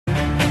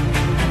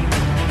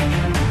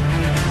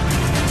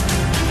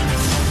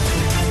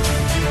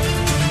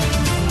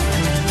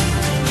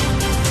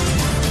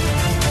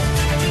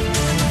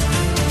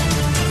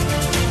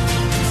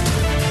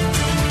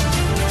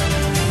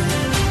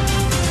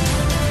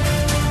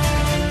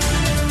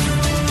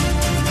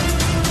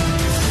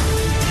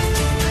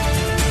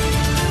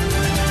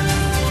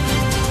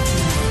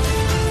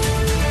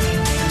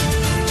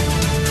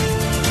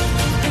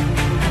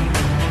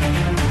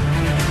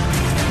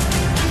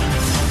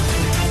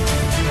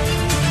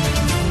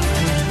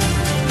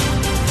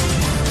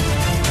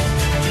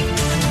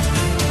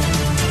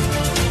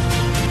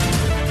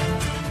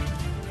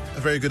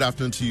very good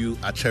afternoon to you,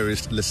 our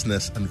cherished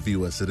listeners and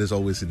viewers. It is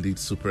always indeed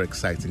super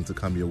exciting to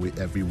come your way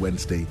every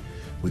Wednesday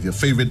with your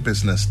favorite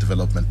business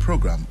development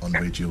program on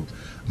radio,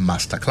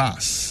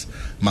 Masterclass.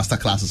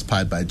 Masterclass is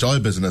powered by Joy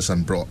Business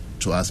and brought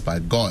to us by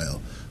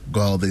Goyle.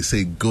 Goyle, they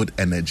say good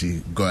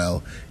energy.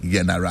 Goyle,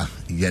 Yenara,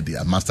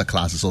 Yedia.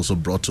 Masterclass is also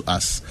brought to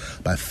us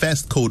by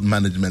First Code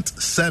Management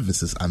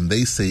Services, and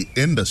they say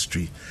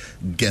industry,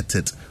 get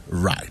it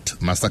right.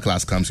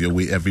 Masterclass comes your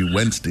way every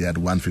Wednesday at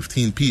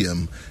 1:15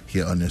 p.m.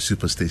 here on your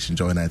superstation,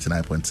 Joy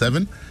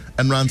 99.7,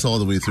 and runs all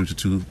the way through to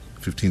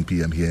 2:15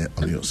 p.m. here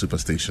on your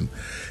superstation.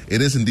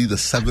 It is indeed the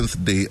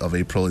 7th day of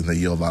April in the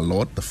year of our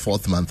Lord, the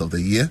 4th month of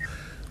the year.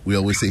 We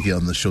always say here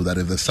on the show that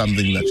if there's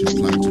something that you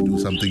plan to do,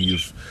 something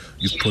you've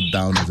put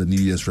down as a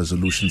New Year's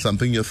resolution,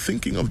 something you're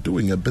thinking of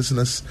doing, a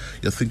business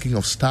you're thinking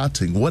of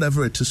starting,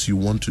 whatever it is you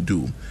want to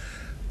do,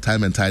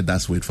 time and tide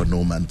does wait for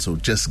no man. So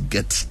just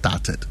get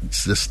started.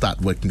 Just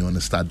start working on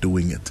it, start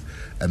doing it,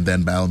 and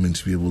then by all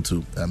means be able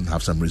to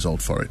have some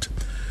result for it.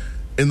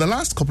 In the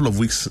last couple of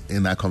weeks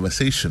in our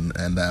conversation,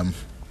 and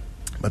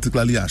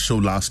particularly our show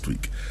last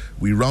week,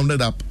 we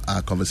rounded up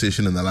our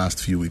conversation in the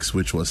last few weeks,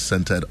 which was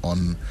centered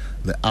on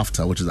the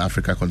AFTA, which is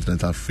Africa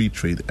Continental Free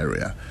Trade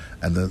Area,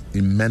 and the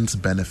immense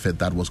benefit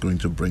that was going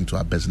to bring to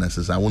our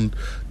businesses. I won't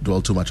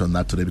dwell too much on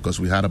that today because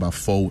we had about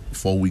four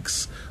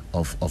weeks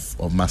of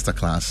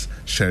Masterclass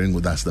sharing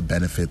with us the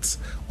benefits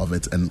of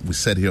it. And we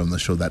said here on the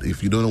show that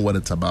if you don't know what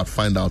it's about,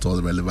 find out all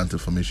the relevant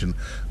information,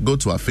 go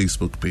to our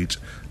Facebook page,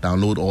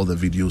 download all the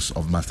videos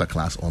of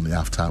Masterclass on the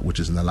AFTA, which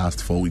is in the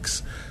last 4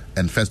 weeks.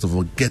 And first of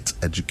all, get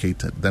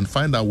educated. Then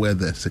find out where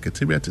the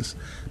secretariat is,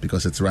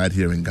 because it's right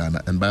here in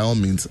Ghana. And by all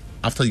means,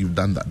 after you've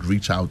done that,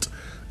 reach out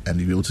and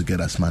you'll be able to get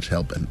as much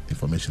help and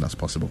information as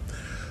possible.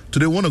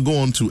 Today, we want to go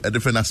on to a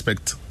different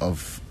aspect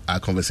of our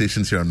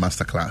conversations here on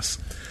Masterclass.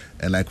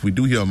 And like we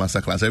do here on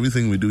Masterclass,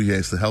 everything we do here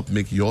is to help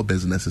make your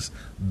businesses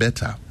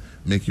better,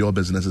 make your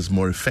businesses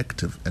more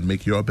effective, and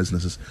make your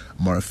businesses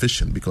more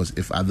efficient. Because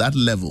if at that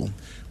level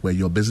where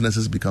your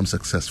businesses become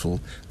successful,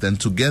 then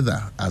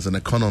together as an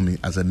economy,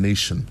 as a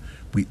nation,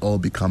 we all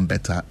become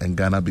better and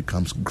Ghana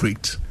becomes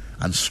great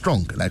and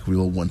strong like we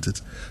all want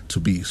it to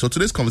be. So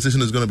today's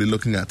conversation is going to be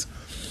looking at,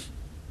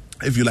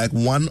 if you like,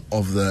 one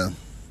of the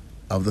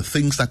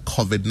things that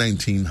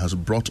COVID-19 has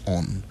brought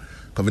on.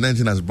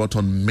 COVID-19 has brought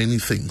on many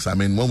things. I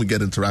mean, when we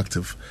get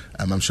interactive,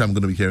 I'm sure I'm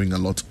going to be hearing a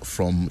lot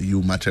from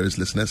you, my cherished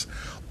listeners,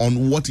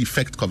 on what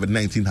effect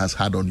COVID-19 has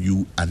had on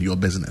you and your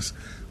business.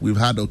 We've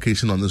had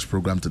occasion on this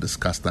program to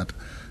discuss that.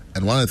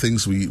 And one of the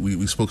things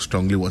we spoke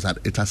strongly was that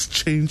it has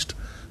changed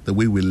the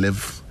way we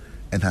live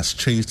and has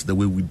changed the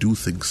way we do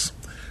things.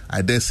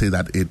 I dare say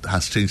that it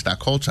has changed our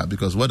culture,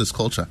 because what is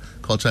culture?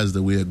 Culture is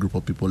the way a group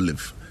of people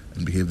live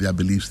and behave, their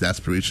beliefs, their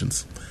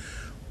aspirations.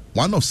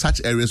 One of such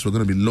areas we're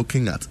going to be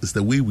looking at is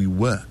the way we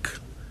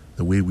work.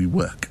 The way we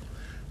work.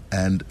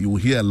 And you will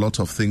hear a lot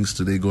of things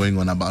today going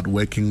on about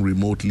working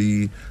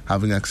remotely,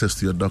 having access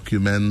to your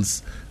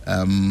documents,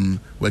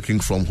 working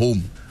from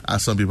home.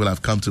 As some people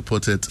have come to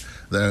put it,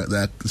 there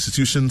are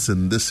institutions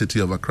in this city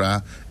of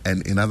Accra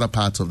and in other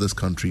parts of this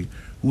country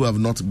who have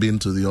not been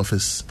to the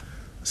office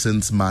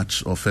since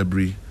March or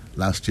February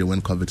last year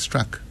when COVID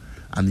struck.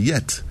 And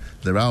yet,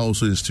 there are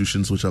also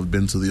institutions which have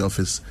been to the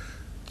office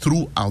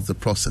throughout the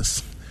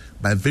process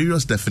by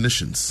various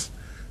definitions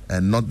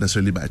and not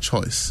necessarily by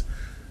choice.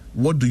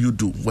 What do you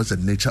do? What's the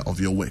nature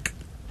of your work?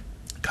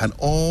 Can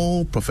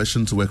all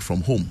professions work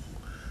from home?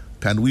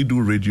 Can we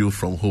do radio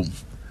from home?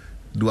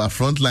 Do our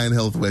frontline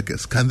health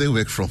workers, can they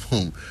work from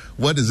home?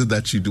 What is it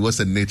that you do? What's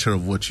the nature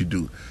of what you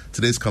do?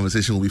 Today's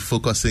conversation will be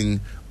focusing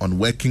on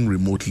working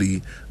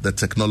remotely, the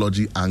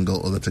technology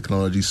angle or the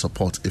technology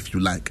support, if you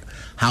like.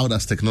 How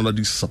does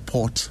technology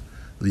support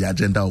the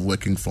agenda of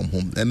working from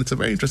home? And it's a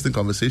very interesting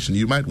conversation.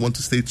 You might want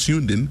to stay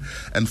tuned in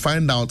and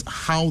find out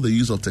how the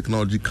use of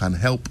technology can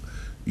help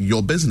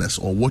your business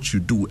or what you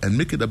do and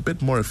make it a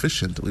bit more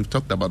efficient. We've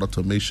talked about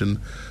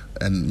automation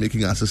and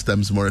making our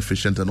systems more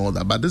efficient and all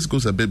that, but this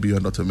goes a bit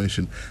beyond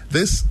automation.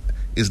 This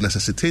is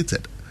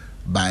necessitated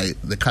by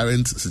the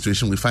current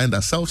situation we find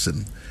ourselves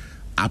in.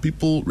 Are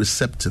people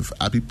receptive?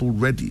 Are people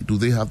ready? Do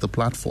they have the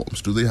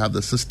platforms? Do they have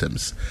the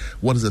systems?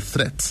 What is the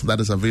threat that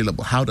is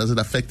available? How does it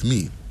affect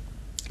me?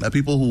 There are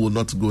people who will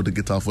not go to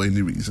GitHub for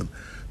any reason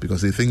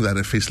because they think that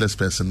a faceless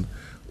person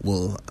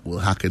will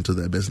hack into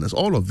their business.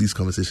 All of these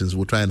conversations,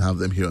 we'll try and have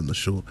them here on the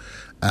show.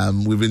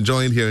 We've been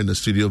joined here in the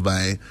studio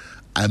by,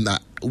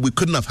 we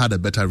couldn't have had a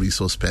better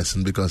resource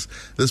person, because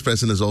this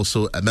person is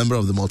also a member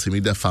of the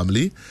multimedia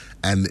family,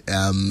 and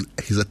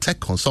he's a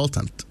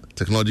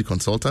technology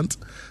consultant.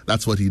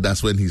 That's what he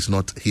does when he's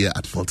not here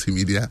at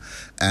Multimedia.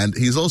 And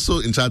he's also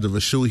in charge of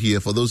a show here,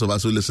 for those of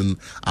us who listen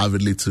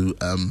avidly to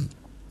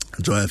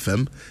Joy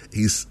FM.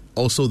 He's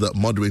also the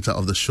moderator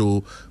of the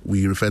show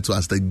we refer to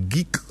as the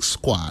Geek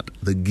Squad.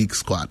 The Geek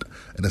Squad.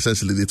 And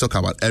essentially, they talk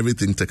about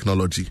everything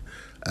technology.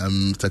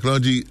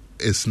 Technology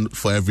is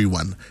for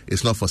everyone.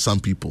 It's not for some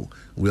people.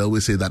 We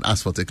always say that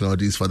as for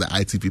technology, it's for the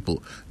IT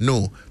people.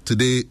 No,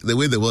 today, the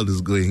way the world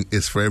is going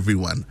is for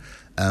everyone.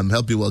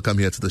 Help me welcome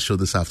here to the show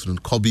this afternoon,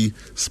 Kobe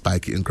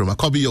Spikey Nkrumah.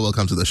 Kobe, you're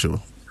welcome to the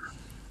show.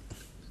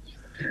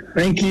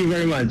 Thank you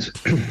very much.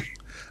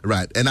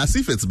 Right, and as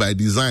if it's by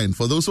design,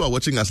 for those who are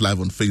watching us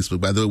live on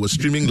Facebook, by the way, we're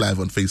streaming live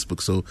on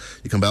Facebook, so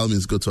you can by all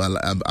means go to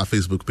our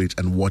Facebook page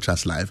and watch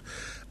us live.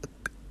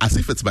 As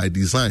if it's by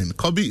design,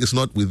 Kobe is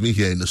not with me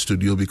here in the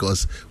studio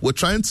because we're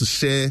trying to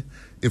share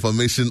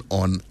information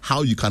on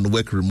how you can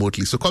work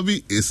remotely. So Kobe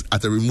is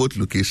at a remote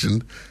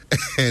location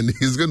and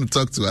he's going to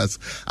talk to us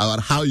about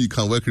how you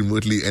can work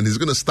remotely, and he's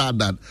going to start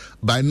that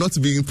by not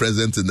being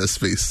present in the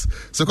space.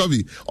 So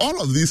Kobe,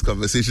 all of these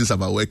conversations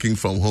about working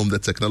from home, the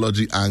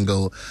technology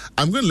angle,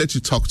 I'm going to let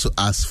you talk to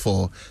us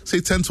for say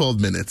 10,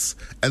 12 minutes,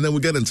 and then we'll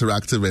get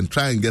interactive and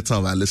try and get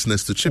some of our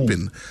listeners to chip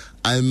in.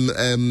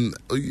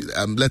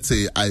 Let's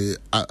say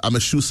I'm a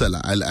shoe seller.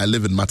 I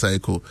live in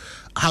Mataheko.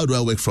 How do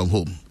I work from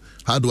home?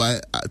 How do I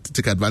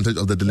take advantage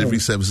of the delivery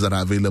services that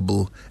are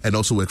available and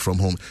also work from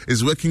home?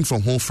 Is working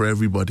from home for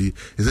everybody?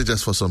 Is it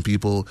just for some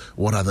people?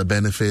 What are the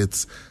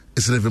benefits?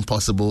 Is it even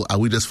possible? Are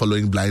we just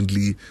following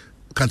blindly?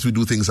 Can't we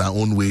do things our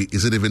own way?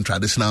 Is it even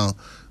traditional?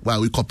 Why are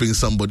we copying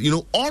somebody? You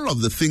know, all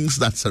of the things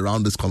that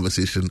surround this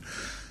conversation.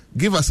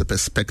 Give us a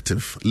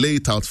perspective. Lay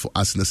it out for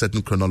us in a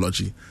certain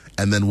chronology,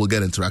 and then we'll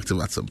get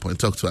interactive at some point.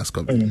 Talk to us,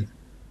 Kobe.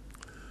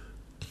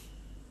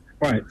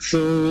 Right.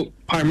 So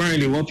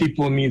primarily what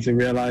people need to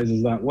realize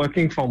is that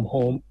working from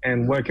home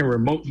and working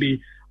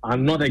remotely are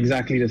not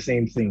exactly the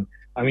same thing.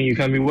 I mean, you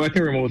can be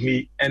working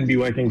remotely and be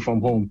working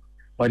from home,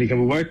 but you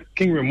can be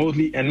working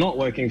remotely and not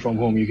working from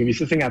home. You can be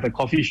sitting at a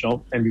coffee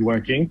shop and be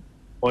working,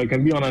 or you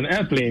can be on an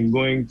airplane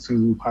going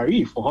to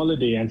Paris for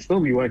holiday and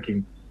still be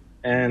working.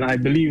 And I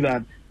believe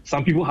that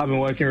some people have been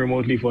working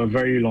remotely for a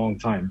very long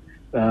time.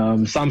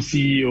 Some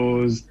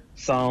CEOs,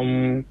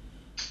 some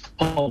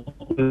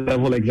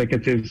top-level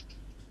executives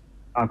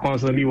are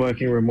constantly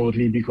working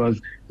remotely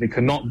because they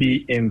cannot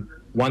be in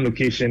one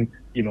location,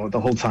 the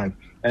whole time.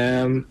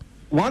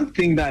 One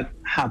thing that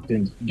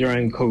happened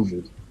during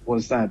COVID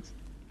was that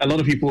a lot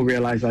of people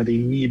realized that they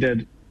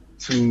needed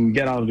to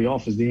get out of the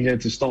office. They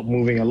needed to stop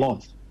moving a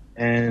lot.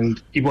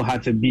 And people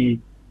had to be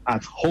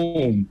at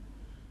home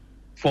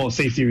for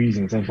safety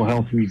reasons and for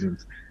health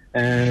reasons.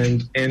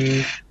 And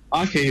in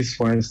our case,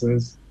 for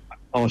instance,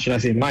 or should I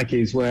say in my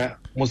case, where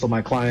most of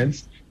my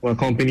clients were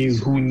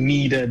companies who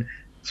needed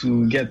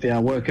to get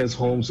their workers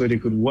home so they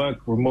could work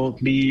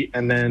remotely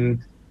and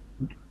then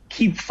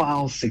keep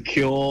files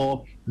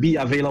secure, be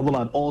available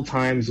at all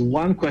times.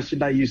 One question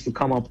that used to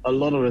come up a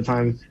lot of the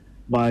time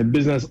by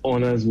business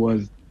owners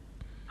was,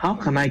 how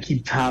can I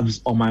keep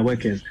tabs on my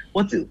workers?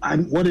 What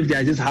if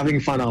they're just having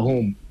fun at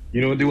home?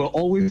 They were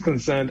always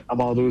concerned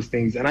about those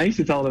things. And I used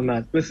to tell them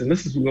that, listen,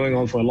 this has been going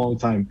on for a long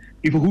time.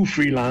 People who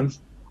freelance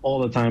all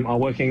the time are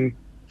working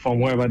from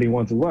wherever they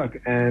want to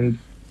work. And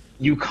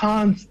you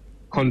can't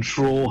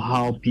control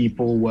how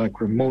people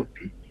work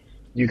remotely.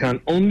 You can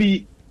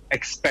only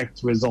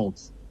expect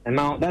results. And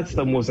now that's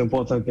the most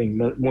important thing.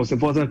 The most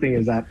important thing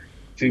is that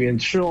to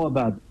ensure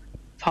that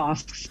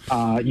tasks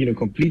are,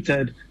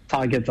 completed,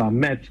 targets are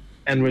met,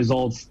 and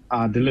results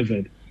are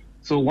delivered.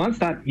 So once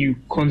that you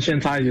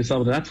conscientize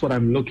yourself, that's what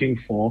I'm looking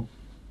for,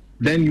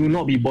 then you will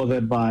not be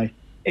bothered by,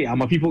 hey, are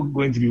my people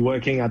going to be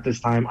working at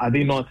this time? Are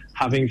they not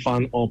having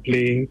fun or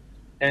playing?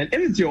 And if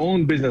it's your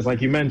own business,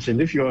 like you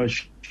mentioned, if you're a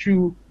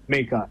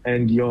shoemaker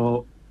and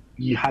you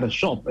had a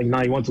shop and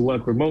now you want to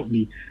work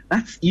remotely,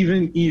 that's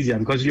even easier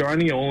because you're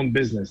running your own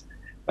business.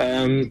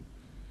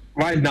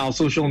 Right now,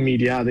 social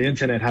media, the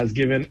internet has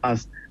given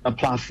us a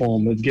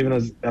platform. It's given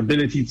us the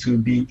ability to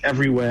be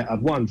everywhere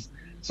at once.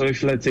 So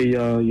if, let's say,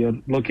 you're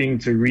looking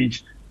to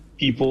reach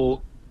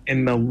people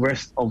in the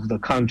rest of the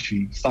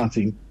country,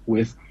 starting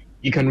with,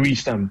 you can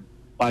reach them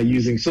by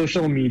using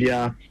social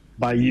media,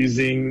 by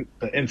using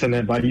the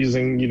internet, by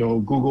using,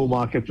 Google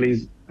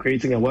Marketplace,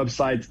 creating a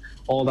website,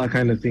 all that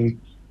kind of thing.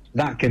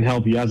 That can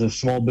help you as a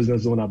small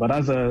business owner. But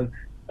as a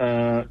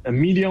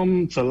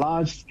medium to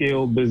large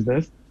scale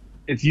business,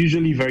 it's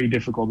usually very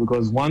difficult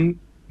because one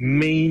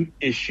main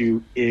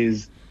issue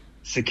is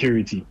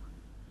security.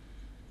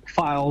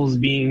 Files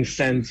being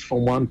sent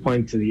from one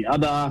point to the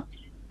other,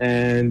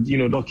 and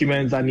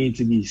documents that need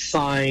to be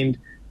signed,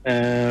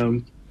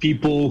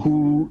 people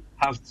who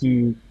have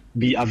to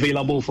be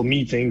available for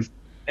meetings.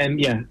 And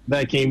yeah,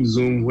 there came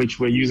Zoom,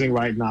 which we're using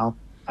right now.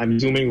 I'm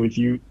Zooming with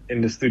you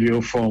in the studio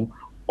from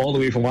all the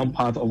way from one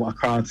part of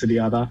Accra to the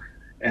other,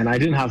 and I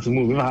didn't have to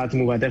move. If I had to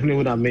move, I definitely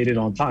would have made it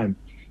on time.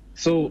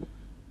 So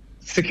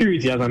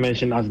security, as I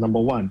mentioned, as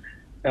number one.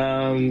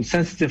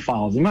 Sensitive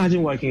files.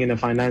 Imagine working in a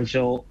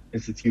financial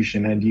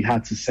institution and you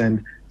had to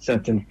send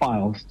certain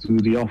files to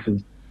the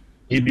office.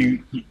 You'd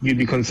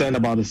be concerned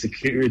about the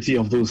security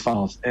of those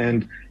files,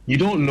 and you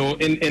don't know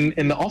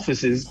in the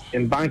offices,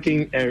 in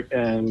banking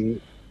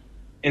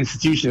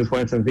institutions, for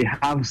instance, they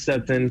have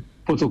certain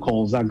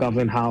protocols that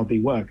govern how they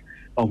work.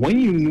 But when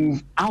you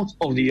move out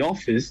of the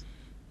office,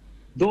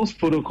 those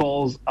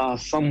protocols are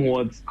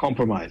somewhat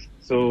compromised.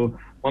 So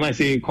When I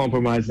say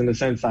compromised, in the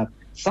sense that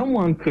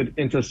someone could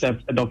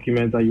intercept a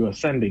document that you are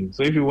sending.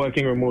 So if you're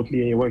working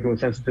remotely and you're working with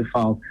sensitive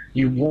files,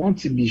 you want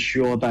to be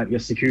sure that your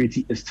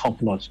security is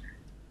top-notch.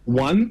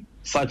 One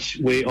such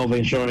way of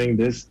ensuring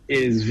this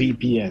is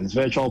VPNs,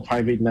 virtual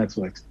private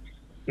networks.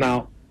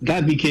 Now,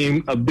 that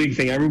became a big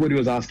thing. Everybody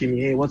was asking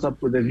me, hey, what's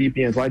up with the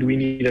VPNs? Why do we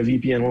need a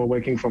VPN when we're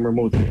working from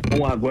remote?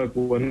 When we're at work,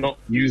 we're not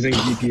using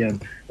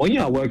VPN. When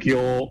you're at work,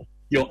 your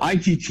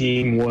IT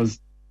team was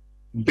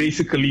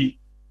basically,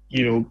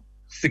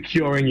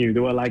 securing you. They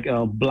were like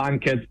a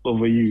blanket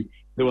over you.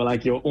 They were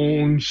like your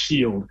own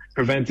shield,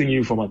 preventing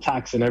you from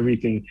attacks and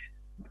everything.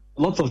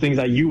 Lots of things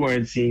that you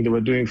weren't seeing, they were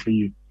doing for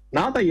you.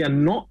 Now that you're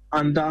not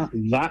under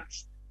that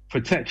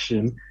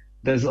protection,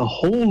 there's a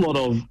whole lot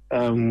of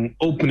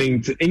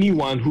opening to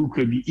anyone who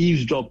could be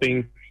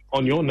eavesdropping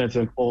on your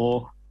network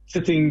or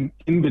sitting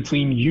in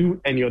between you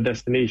and your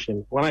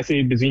destination. When I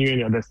say between you and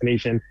your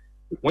destination,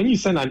 when you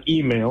send an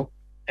email,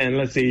 and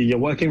let's say you're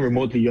working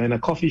remotely, you're in a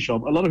coffee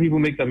shop, a lot of people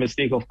make the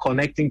mistake of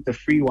connecting to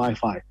free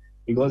Wi-Fi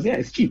because,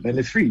 it's cheap and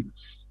it's free.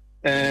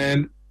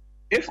 And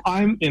if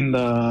I'm in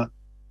the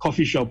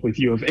coffee shop with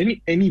you,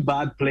 if any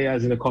bad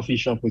players in the coffee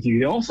shop with you,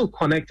 they're also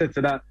connected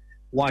to that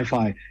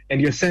Wi-Fi, and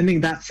you're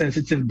sending that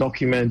sensitive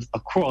document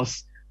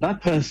across,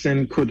 that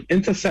person could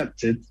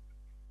intercept it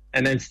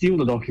and then steal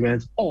the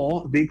document,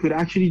 or they could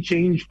actually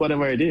change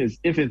whatever it is.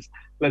 If it's,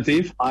 let's say,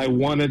 if I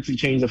wanted to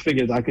change the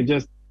figures, I could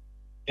just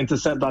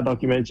intercept that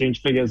document,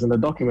 change figures in the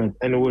document,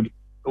 and it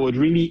would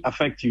really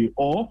affect you.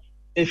 Or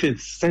if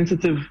it's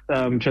sensitive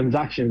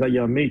transactions that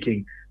you're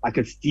making, I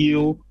could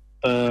steal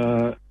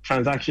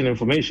transaction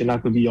information.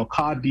 That could be your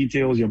card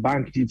details, your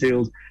bank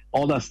details,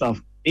 all that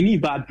stuff. Any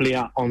bad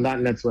player on that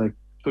network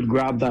could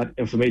grab that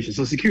information.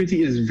 So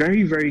security is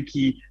very, very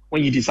key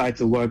when you decide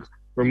to work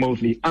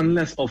remotely,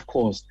 unless, of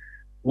course,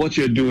 what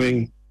you're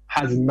doing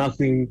has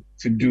nothing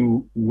to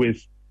do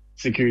with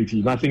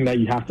security, nothing that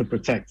you have to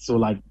protect. So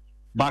like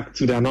back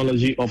to the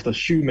analogy of the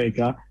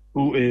shoemaker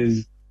who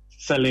is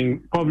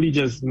selling, probably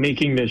just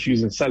making their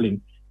shoes and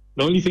selling.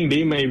 The only thing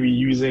they may be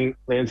using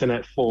the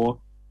internet for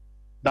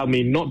that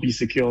may not be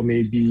secure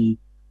may be,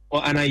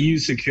 and I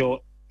use secure,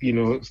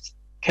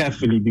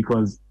 carefully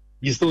because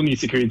you still need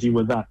security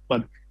with that,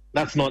 but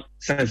that's not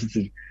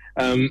sensitive.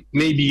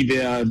 Maybe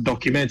they are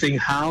documenting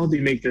how they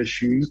make their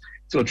shoes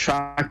to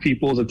attract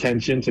people's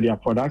attention to their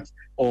product,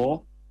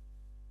 or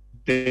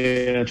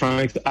they're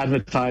trying to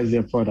advertise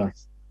their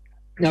products.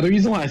 Now, the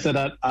reason why I said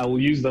that I will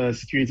use the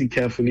security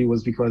carefully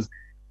was because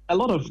a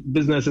lot of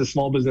businesses,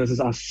 small businesses,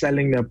 are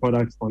selling their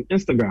products on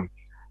Instagram.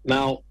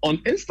 Now, on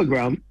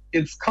Instagram,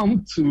 it's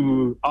come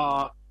to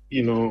our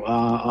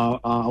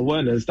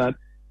awareness that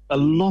a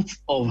lot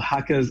of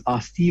hackers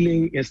are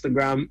stealing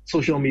Instagram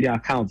social media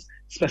accounts,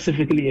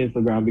 specifically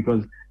Instagram,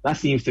 because that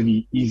seems to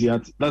be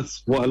easier.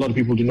 That's what a lot of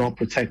people do not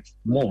protect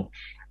more.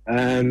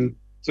 And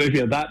so if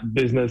you're that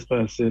business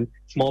person,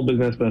 small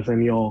business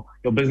person, your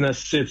business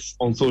sits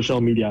on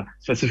social media,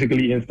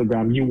 specifically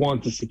Instagram, you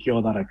want to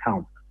secure that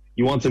account.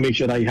 You want to make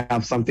sure that you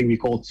have something we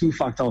call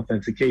two-factor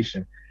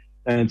authentication.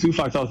 And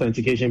two-factor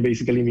authentication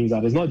basically means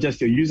that it's not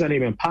just your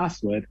username and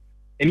password.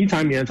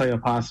 Anytime you enter your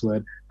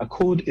password, a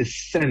code is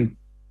sent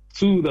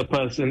to the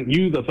person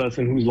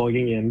who's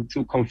logging in,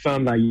 to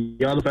confirm that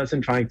you're the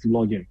person trying to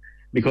log in.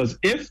 Because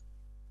if,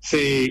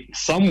 say,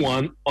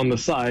 someone on the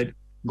side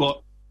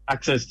got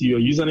access to your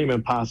username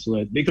and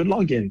password, they could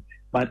log in.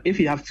 But if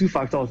you have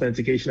two-factor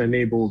authentication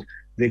enabled,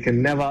 they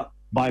can never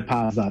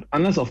bypass that.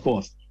 Unless, of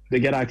course, they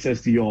get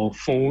access to your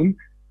phone.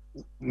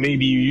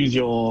 Maybe you use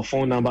your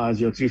phone number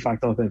as your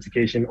two-factor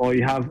authentication, or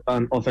you have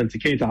an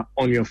authenticator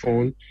on your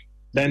phone,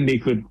 then they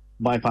could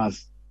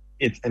bypass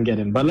it and get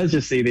in. But let's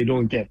just say they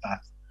don't get that.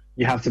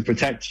 You have to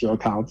protect your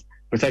account,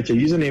 protect your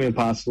username and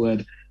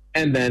password,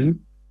 and then,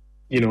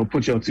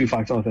 put your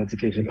two-factor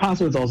authentication.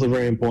 Passwords also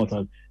very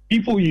important.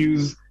 People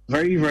use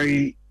very,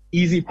 very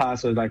easy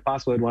passwords like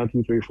password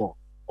 1234,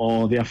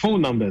 or their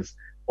phone numbers,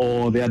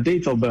 or their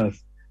date of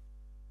birth.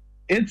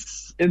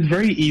 It's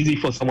very easy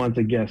for someone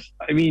to guess.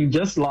 I mean,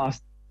 just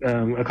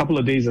a couple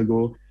of days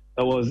ago,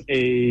 there was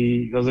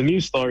a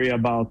news story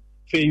about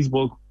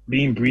Facebook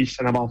being breached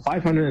and about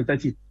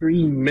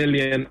 533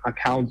 million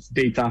accounts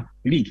data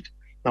leaked.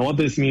 Now, what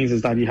this means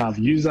is that you have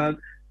user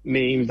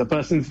name, the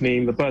person's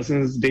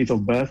date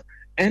of birth,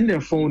 and their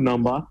phone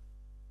number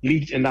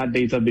leaked in that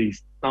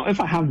database. Now,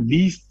 if I have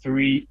these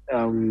three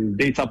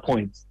data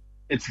points,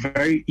 it's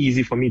very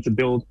easy for me to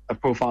build a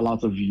profile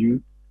out of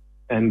you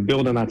and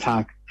build an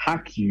attack,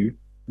 hack you,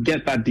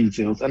 get that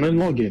details, and then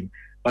log in.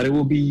 But it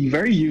will be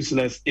very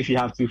useless if you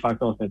have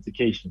two-factor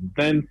authentication.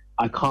 Then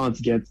I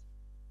can't get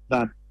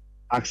that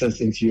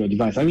access into your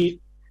device. I mean,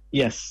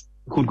 yes,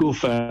 could go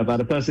further. If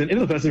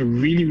the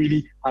person really,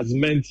 really has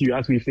meant you,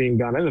 as we say in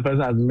Ghana, if the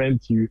person has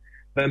meant you,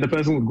 then the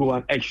person would go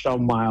an extra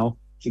mile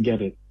to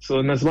get it. So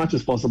in as much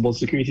as possible,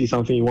 security is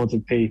something you want to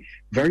pay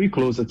very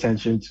close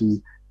attention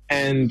to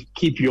and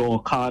keep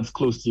your cards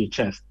close to your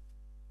chest.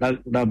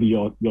 That'll be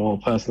your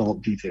personal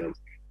details.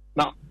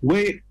 Now,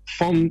 away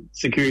from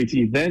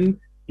security, then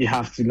you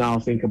have to now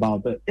think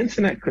about the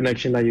internet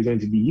connection that you're going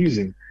to be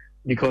using.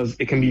 because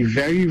it can be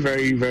very,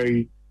 very,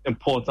 very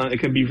important. It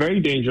can be very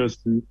dangerous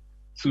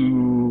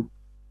to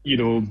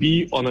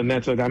be on a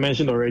network. I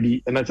mentioned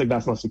already, a network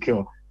that's not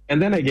secure.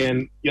 And then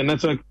again, your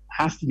network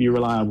has to be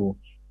reliable.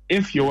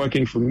 If you're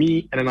working for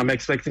me and then I'm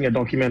expecting a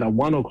document at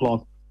 1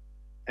 o'clock,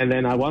 and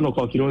then at 1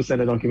 o'clock, you don't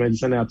send a document, you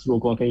send it at 2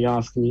 o'clock, and I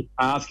ask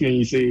you and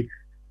you say,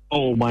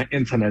 oh, my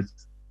internet,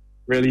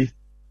 really?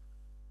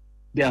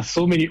 There are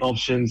so many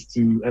options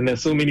and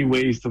there's so many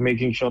ways to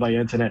making sure that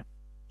your internet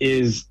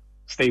is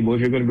stable if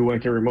you're going to be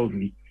working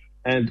remotely.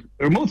 And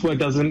remote work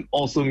doesn't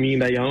also mean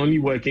that you're only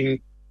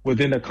working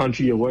within the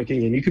country you're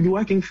working in. You could be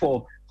working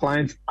for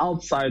clients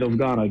outside of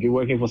Ghana. You're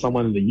working for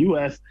someone in the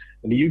US,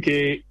 in the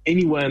UK,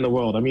 anywhere in the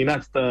world. I mean,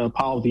 that's the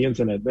power of the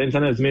internet. The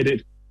internet has made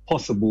it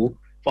possible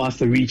for us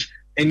to reach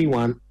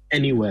anyone,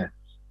 anywhere.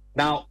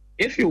 Now,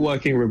 if you're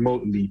working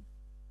remotely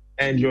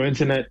and your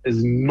internet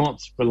is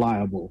not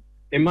reliable,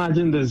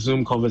 imagine the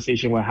Zoom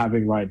conversation we're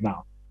having right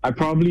now. I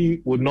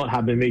probably would not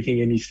have been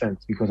making any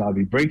sense because I'll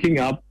be breaking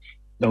up,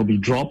 there'll be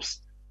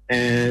drops,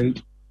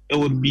 and it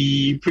would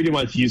be pretty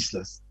much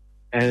useless.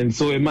 And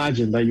so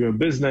imagine that you're a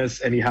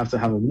business and you have to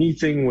have a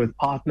meeting with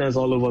partners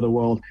all over the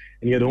world,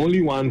 and you're the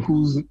only one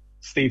whose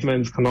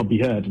statements cannot be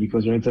heard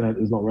because your internet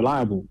is not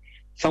reliable.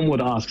 Some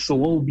would ask, so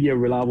what would be a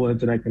reliable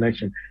internet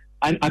connection?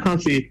 I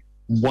can't say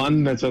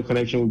one network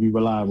connection will be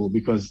reliable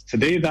because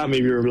today that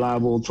may be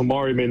reliable,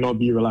 tomorrow it may not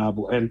be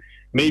reliable. And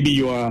maybe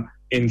you are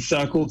in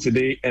Circle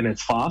today and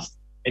it's fast,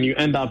 and you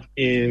end up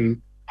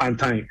in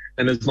Pantang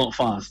and it's not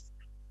fast.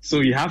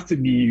 So you have to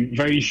be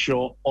very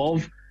sure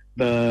of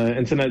the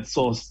internet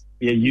source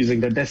you're using.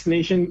 The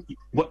destination,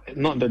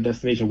 not the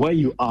destination, where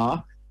you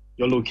are,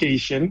 your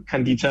location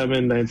can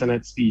determine the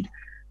internet speed.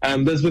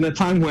 There's been a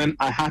time when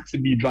I had to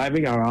be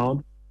driving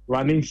around,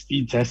 running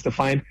speed tests to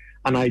find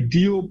an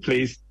ideal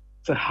place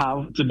to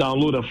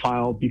download a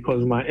file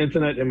because my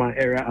internet in my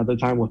area at the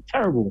time was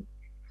terrible.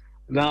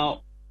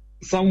 Now,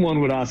 someone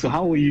would ask, so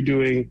how are you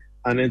doing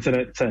an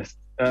internet test?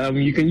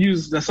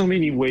 There's so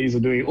many ways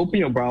of doing it. Open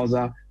your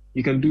browser,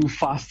 you can do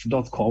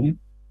fast.com,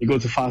 you go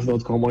to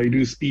fast.com, or you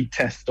do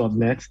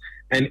speedtest.net,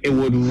 and it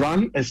would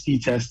run a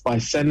speed test by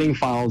sending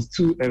files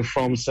to and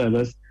from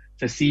servers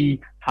to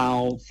see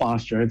how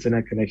fast your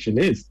internet connection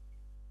is.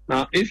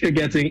 Now, if you're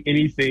getting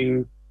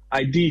anything,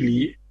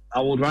 ideally,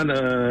 I would run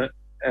a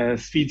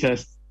speed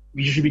test.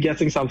 You should be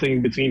getting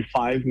something between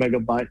 5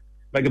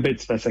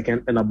 megabits per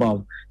second and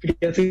above. If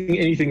you're getting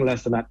anything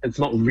less than that, it's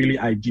not really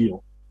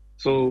ideal.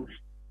 So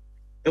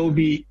it would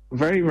be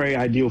very, very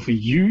ideal for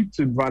you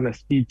to run a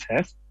speed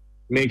test.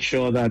 Make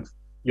sure that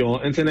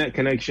your internet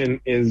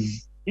connection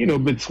is,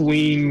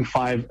 between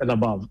 5 and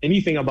above.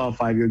 Anything above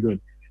 5, you're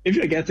good. If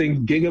you're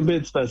getting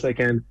gigabits per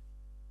second,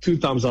 2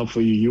 thumbs up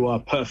for you. You are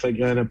perfect.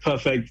 You're in a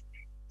perfect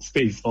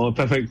space or a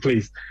perfect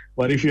place.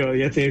 But if you're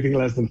getting anything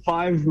less than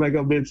 5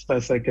 megabits per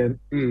second,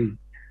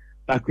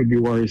 that could be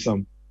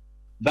worrisome.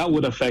 That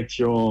would affect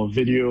your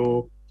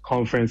video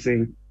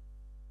conferencing.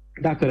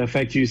 That could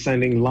affect you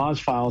sending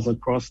large files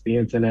across the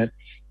internet.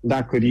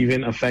 That could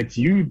even affect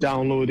you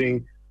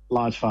downloading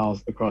large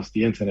files across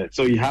the internet.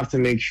 So you have to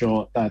make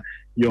sure that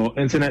your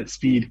internet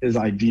speed is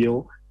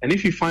ideal. And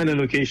if you find a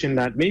location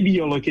that maybe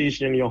your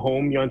location, your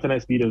home, your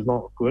internet speed is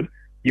not good,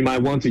 you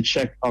might want to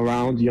check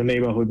around your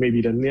neighborhood,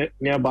 maybe the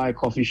nearby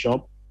coffee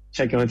shop,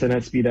 check your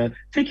internet speed there.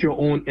 Take your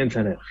own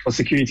internet for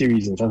security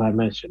reasons, as I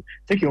mentioned.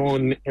 Take your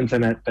own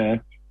internet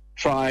there,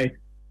 try,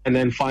 and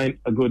then find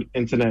a good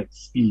internet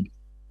speed.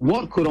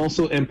 What could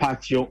also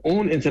impact your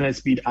own internet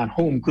speed at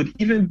home could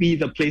even be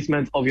the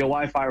placement of your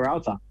Wi-Fi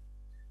router.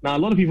 Now, a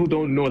lot of people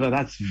don't know that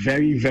that's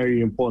very,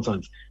 very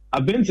important.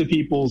 I've been to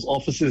people's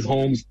offices,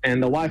 homes,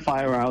 and the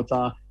Wi-Fi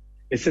router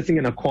is sitting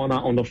in a corner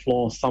on the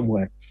floor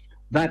somewhere.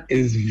 That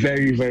is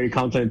very, very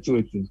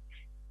counterintuitive.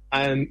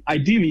 And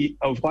ideally,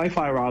 a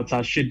Wi-Fi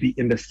router should be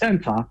in the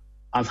center,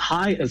 as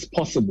high as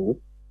possible,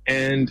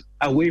 and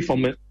away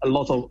from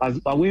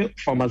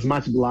as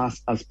much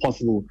glass as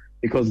possible,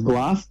 because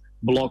glass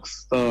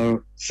blocks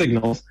the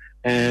signals,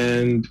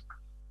 and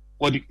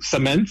the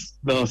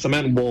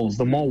cement walls,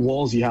 the more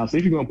walls you have. So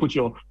if you're going to put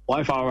your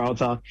Wi-Fi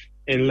router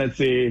in, let's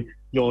say,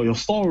 your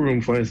storeroom,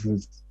 for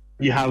instance,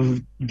 you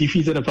have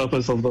defeated the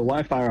purpose of the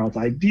Wi-Fi router.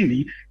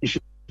 Ideally, you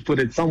should put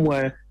it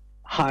somewhere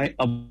high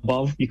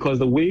above, because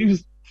the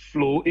waves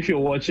flow. If you're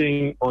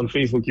watching on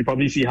Facebook, you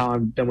probably see how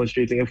I'm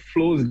demonstrating. It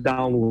flows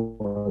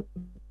downward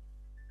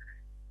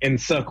in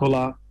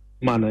circular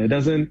manner. It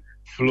doesn't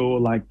flow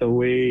like the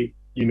way,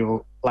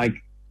 like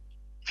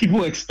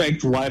people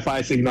expect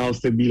Wi-Fi signals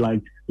to be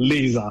like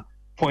laser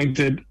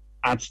pointed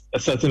at a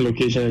certain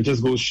location and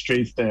just goes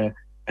straight there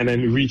and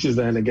then it reaches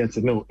there and it gets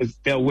it. No,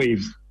 they're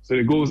waves. So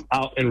it goes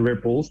out in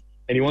ripples,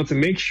 and you want to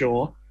make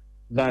sure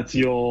that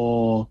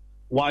your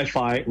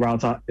Wi-Fi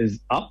router is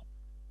up.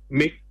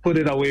 Put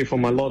it away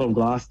from a lot of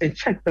glass and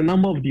check the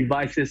number of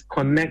devices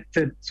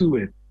connected to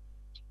it.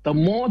 The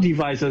more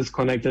devices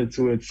connected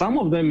to it, some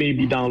of them may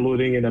be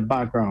downloading in the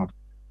background.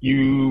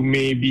 You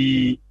may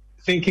be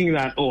thinking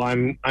that,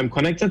 I'm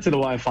connected to the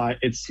Wi-Fi,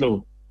 it's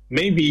slow.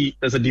 Maybe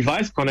there's a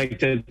device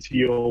connected to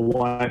your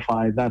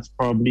Wi-Fi that's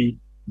probably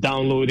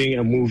downloading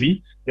a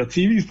movie. Your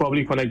TV is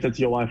probably connected to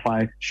your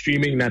Wi-Fi,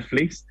 streaming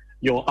Netflix.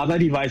 Your other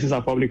devices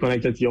are probably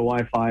connected to your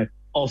Wi-Fi,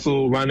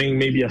 also running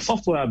maybe a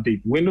software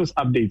update, Windows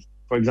update,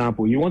 for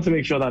example. You want to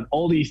make sure that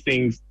all these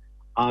things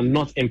are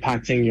not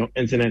impacting your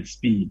internet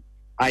speed,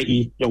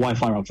 i.e. your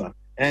Wi-Fi router.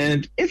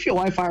 And if your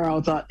Wi-Fi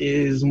router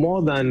is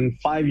more than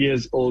 5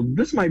 years old,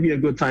 this might be a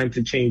good time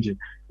to change it,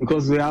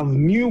 because we have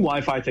new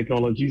Wi-Fi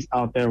technologies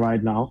out there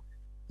right now.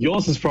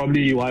 Yours is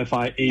probably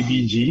Wi-Fi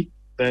ABG.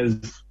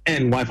 There's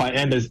Wi-Fi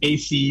N, there's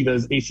AC,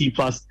 there's AC+.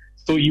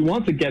 So you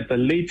want to get the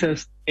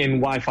latest in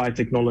Wi-Fi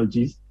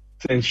technologies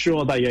to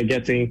ensure that you're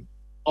getting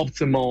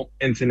optimal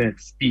internet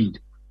speed.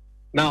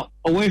 Now,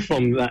 away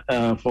from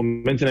that,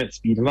 from internet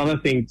speed, another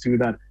thing too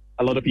that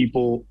a lot of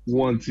people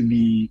want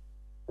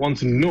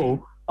to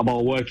know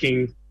about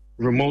working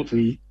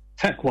remotely,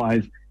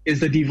 tech-wise, is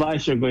the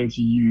device you're going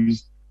to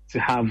use to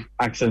have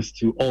access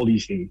to all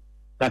these things.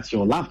 That's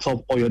your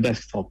laptop or your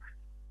desktop.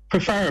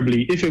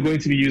 Preferably, if you're going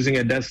to be using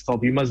a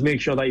desktop, you must make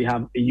sure that you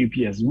have a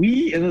UPS.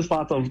 We, in this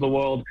part of the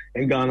world,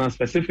 in Ghana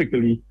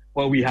specifically,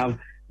 where we have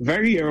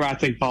very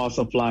erratic power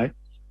supply,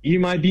 you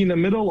might be in the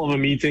middle of a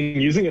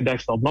meeting using a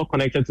desktop, not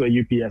connected to a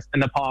UPS,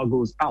 and the power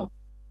goes out.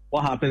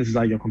 What happens is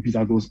that your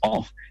computer goes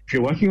off. If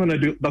you're working on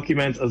a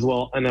document as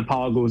well and the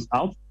power goes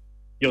out,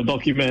 your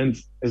document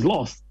is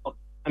lost.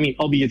 I mean,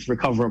 albeit it's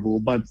recoverable,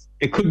 but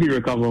it could be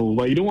recoverable,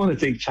 but you don't want to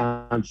take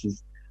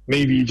chances.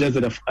 Maybe you just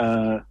did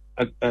an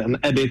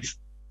edit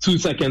 2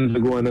 seconds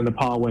ago and then the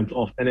power went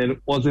off and then it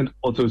wasn't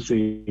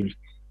auto-saved.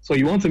 So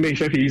you want to make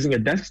sure if you're using a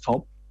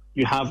desktop,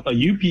 you have a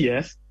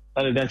UPS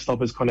that the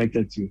desktop is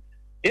connected to.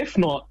 If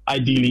not,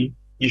 ideally,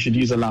 you should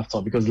use a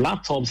laptop, because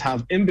laptops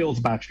have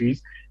inbuilt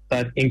batteries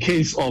that in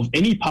case of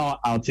any power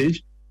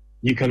outage,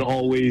 you can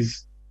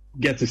always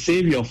get to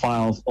save your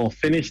files or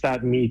finish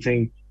that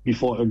meeting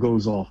before it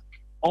goes off.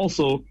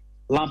 Also,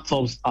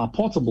 laptops are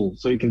portable,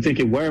 so you can take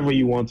it wherever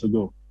you want to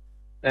go.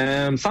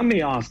 Some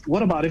may ask,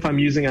 what about if I'm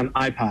using an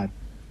iPad?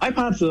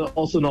 iPads are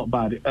also not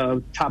bad.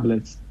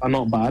 Tablets are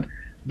not bad.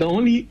 The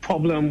only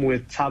problem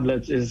with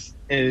tablets is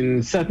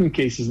in certain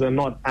cases, they're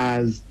not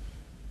as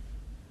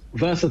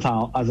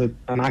versatile as an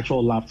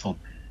actual laptop.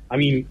 I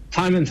mean,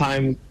 time and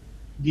time,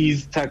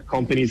 these tech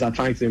companies are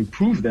trying to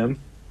improve them.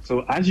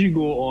 So as we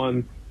go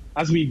on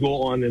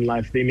in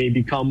life, they may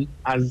become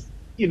as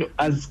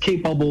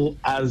capable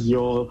as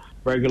your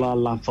regular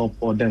laptop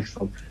or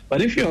desktop.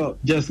 But if you're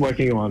just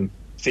working on,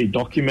 say,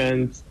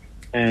 documents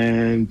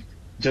and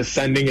just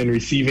sending and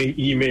receiving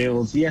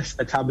emails, yes,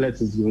 a tablet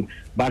is good.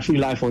 Battery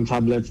life on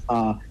tablets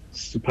are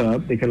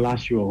superb. They can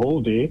last you a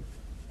whole day.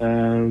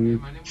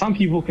 Some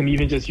people can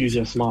even just use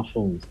your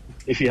smartphones.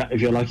 If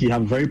you're lucky, you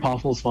have a very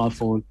powerful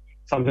smartphone,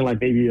 something like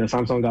maybe a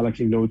Samsung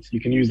Galaxy Note. You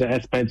can use the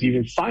S Pen to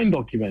even sign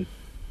documents.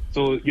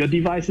 So your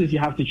devices, you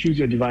have to choose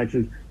your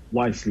devices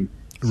wisely.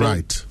 So,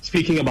 right.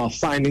 Speaking about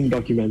signing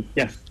documents,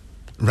 yes.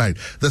 Right.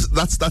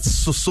 That's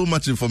so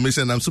much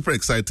information. I'm super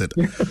excited.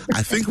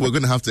 I think we're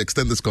going to have to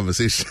extend this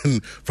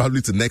conversation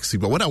probably to next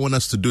week. But what I want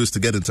us to do is to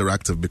get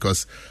interactive,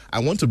 because I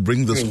want to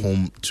bring this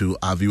home to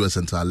our viewers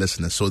and to our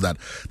listeners so that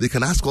they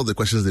can ask all the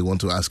questions they want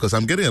to ask. Because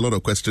I'm getting a lot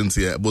of questions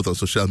here, both on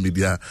social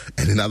media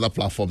and in other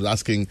platforms,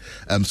 asking,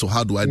 so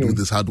how do I do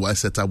this? How do I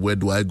set up? Where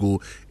do I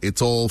go?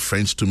 It's all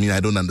French to me.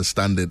 I don't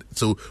understand it.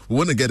 So we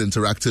want to get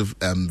interactive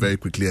very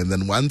quickly. And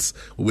then once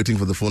we're waiting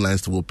for the phone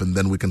lines to open,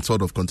 then we can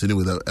sort of continue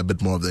with a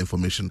bit more of the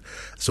information.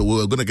 So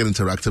we're going to get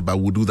interactive, but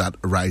we'll do that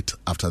right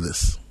after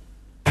this.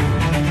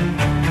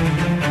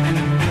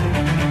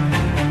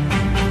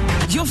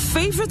 Your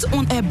favorite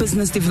on-air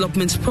business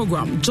development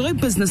program, Joy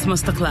Business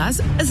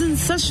Masterclass, is in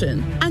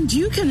session, and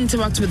you can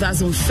interact with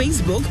us on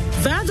Facebook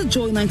via the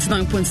Joy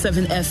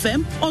 99.7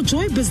 FM or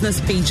Joy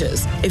Business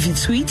pages. If you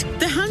tweet,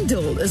 the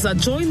handle is at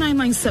Joy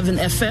 997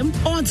 FM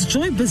or at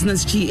Joy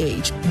Business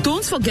GH.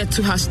 Don't forget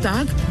to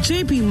hashtag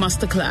JB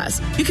Masterclass.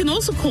 You can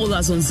also call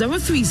us on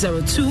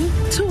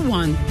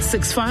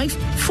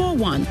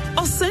 0302-216541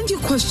 or send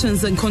your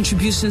questions and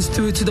contributions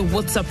through to the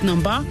WhatsApp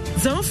number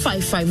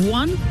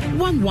 0551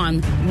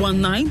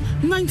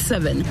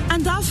 111997,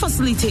 and our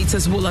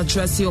facilitators will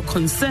address your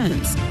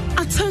concerns.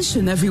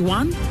 Attention,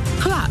 everyone.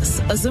 Class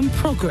is in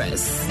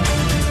progress.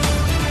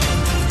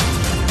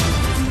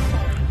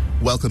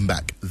 Welcome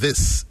back.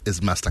 This is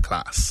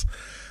Masterclass.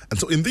 And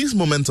so in these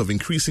moments of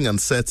increasing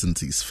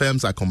uncertainties,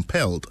 firms are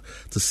compelled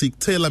to seek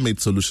tailor-made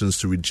solutions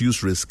to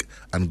reduce risk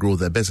and grow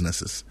their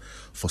businesses.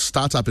 For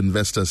startup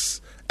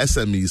investors,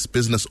 SMEs,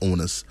 business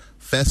owners,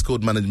 First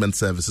Code Management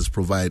Services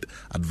provide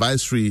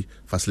advisory,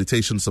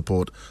 facilitation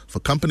support for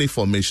company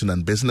formation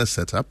and business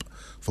setup,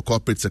 for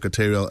corporate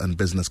secretarial and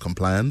business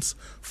compliance,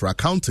 for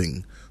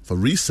accounting, for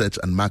research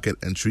and market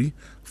entry,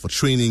 for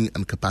training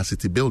and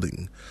capacity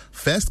building.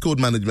 First Code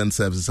Management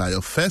Services are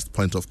your first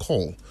point of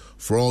call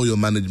for all your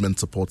management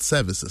support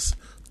services.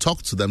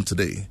 Talk to them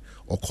today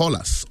or call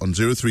us on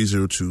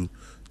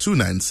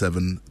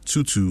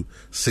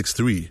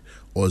 0302-297-2263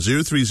 or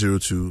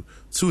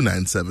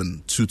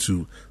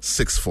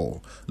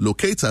 0302-297-2264.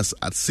 Locate us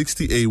at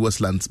 60A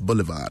Westlands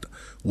Boulevard,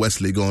 West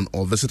Legon,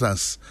 or visit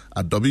us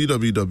at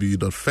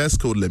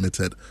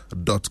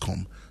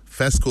www.firstcodelimited.com.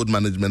 First Code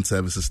Management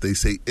Services, they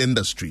say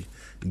industry,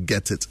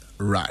 get it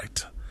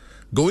right.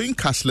 Going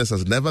cashless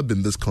has never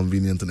been this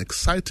convenient and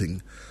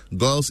exciting.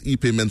 GOIL's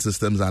e-payment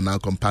systems are now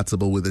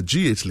compatible with the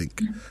GH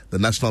Link, the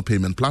national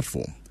payment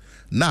platform.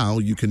 Now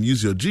you can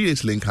use your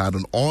GH Link card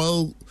on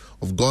all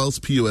of GOIL's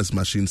POS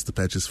machines to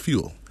purchase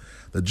fuel.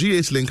 The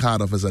GH Link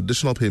card offers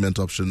additional payment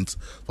options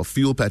for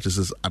fuel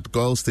purchases at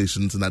GOIL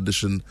stations in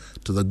addition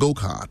to the Go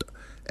card.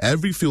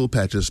 Every fuel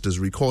purchased is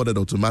recorded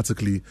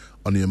automatically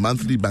on your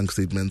monthly bank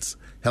statements,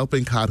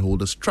 helping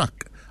cardholders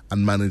track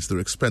and manage their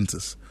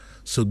expenses.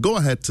 So go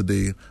ahead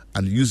today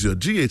and use your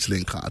GH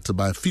Link card to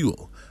buy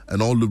fuel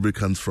and all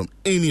lubricants from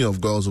any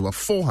of GOIL's over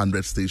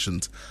 400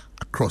 stations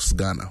across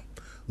Ghana.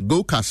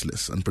 Go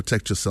cashless and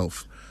protect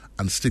yourself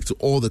and stick to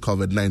all the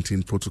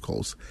COVID-19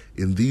 protocols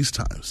in these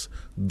times.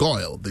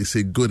 GOIL, they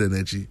say good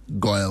energy.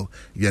 GOIL,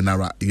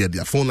 Yenara,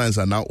 Yedia. Phone lines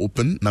are now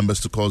open. Numbers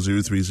to call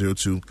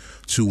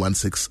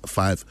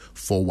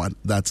 0302-216-541.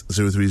 That's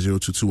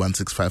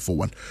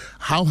 0302-216-541.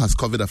 How has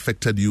COVID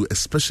affected you,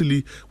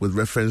 especially with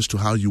reference to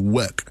how you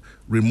work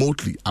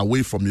remotely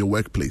away from your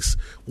workplace?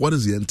 What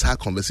is the entire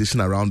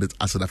conversation around it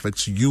as it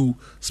affects you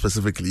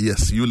specifically?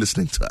 Yes, you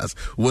listening to us.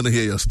 We want to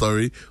hear your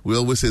story. We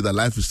always say that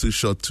life is too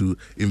short to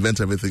invent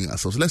everything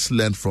ourselves. Let's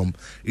learn from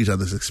each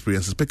other's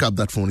experiences. Pick up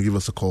that phone and give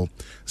us a call.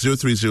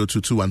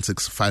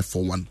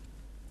 0302-216-541.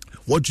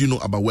 What do you know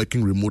about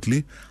working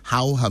remotely?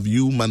 How have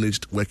you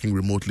managed working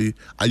remotely?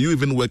 Are you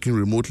even working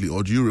remotely,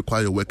 or do you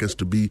require your workers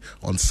to be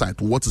on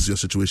site? What is your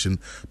situation?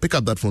 Pick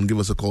up that phone, give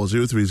us a call,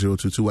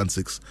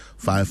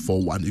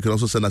 0302-216-541. You can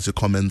also send us your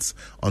comments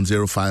on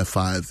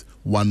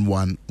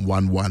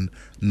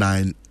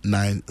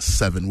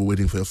 055-1111-997. We're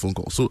waiting for your phone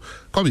call. So,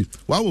 Kobe,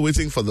 while we're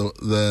waiting for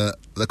the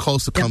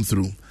calls to come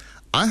through,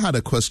 I had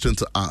a question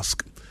to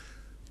ask.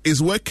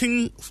 Is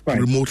working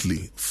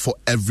remotely for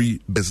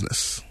every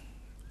business?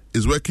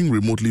 Is working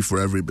remotely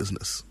for every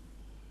business?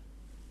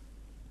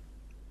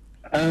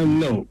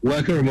 No,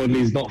 working remotely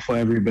is not for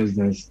every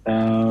business.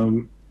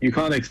 You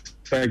can't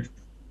expect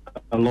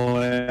a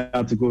lawyer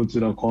to go to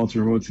the court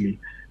remotely.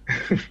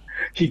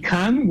 He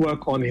can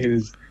work on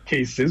his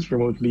cases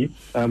remotely.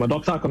 A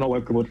doctor cannot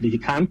work remotely. He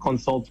can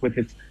consult with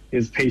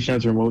his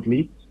patients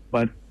remotely,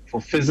 but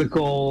for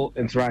physical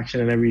interaction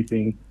and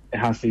everything, it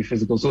has to be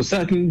physical. So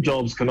certain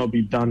jobs cannot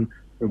be done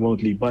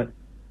remotely, but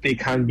they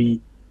can be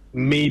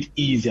made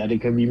easier. They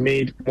can be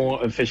made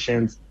more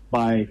efficient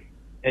by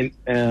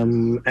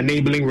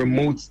enabling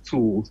remote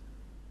tools.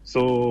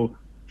 So,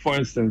 for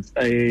instance,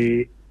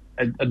 a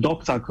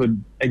doctor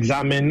could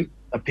examine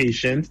a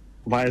patient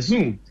via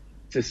Zoom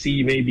to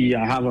see maybe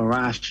I have a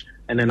rash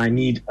and then I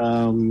need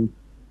a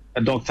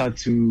doctor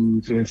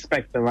to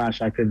inspect the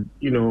rash. I could,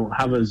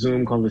 have a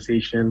Zoom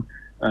conversation,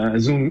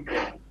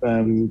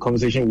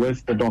 conversation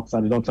with the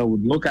doctor. The doctor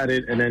would look at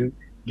it and then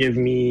give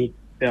me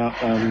their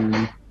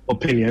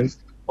opinions.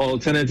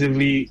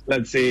 Alternatively,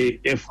 let's say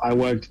if I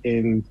worked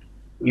in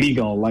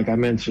legal, like I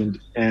mentioned,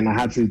 and I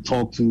had to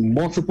talk to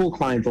multiple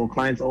clients or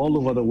clients all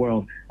over the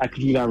world, I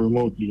could do that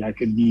remotely. I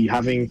could be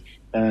having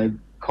a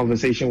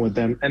conversation with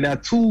them. And there are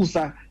tools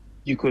that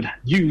you could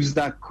use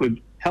that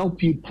could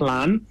help you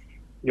plan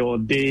your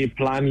day,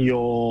 plan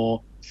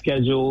your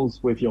schedules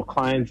with your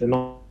clients and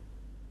all.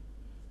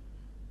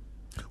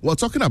 Well,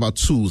 talking about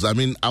tools, I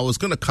mean, I was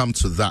going to come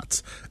to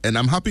that, and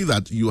I'm happy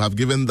that you have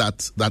given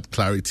that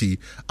clarity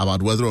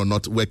about whether or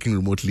not working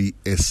remotely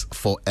is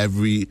for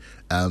every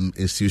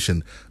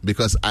institution,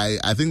 because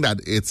I think that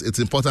it's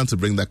important to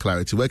bring that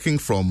clarity. Working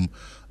from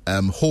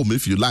home,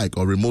 if you like,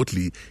 or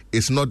remotely,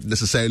 it's not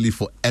necessarily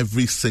for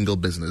every single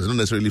business. It's not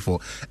necessarily for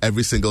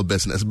every single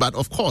business. But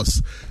of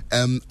course,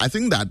 I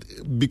think that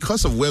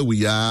because of where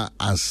we are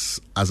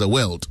as a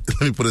world,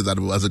 let me put it that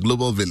way, as a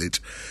global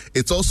village,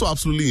 it's also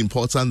absolutely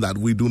important that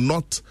we do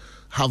not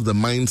have the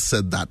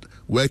mindset that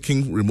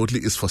working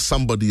remotely is for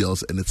somebody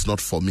else and it's not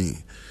for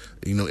me.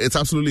 It's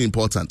absolutely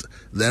important.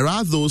 There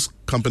are those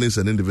companies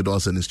and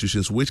individuals and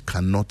institutions which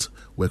cannot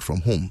work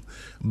from home.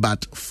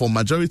 But for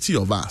majority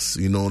of us,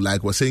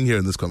 like we're saying here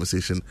in this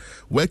conversation,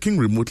 working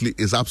remotely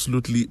is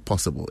absolutely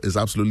possible. It's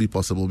absolutely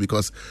possible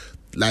because,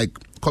 like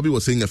Kobe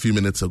was saying a few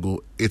minutes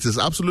ago, it is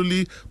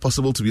absolutely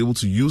possible to be able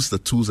to use the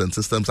tools and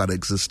systems that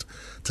exist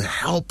to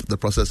help the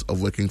process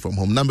of working from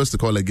home. Numbers to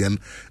call again,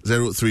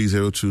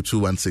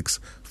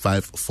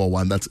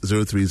 0302-216-541. That's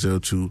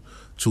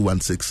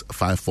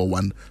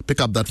 0302-216-541.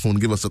 Pick up that phone,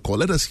 give us a call.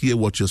 Let us hear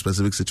what your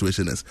specific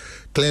situation is.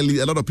 Clearly,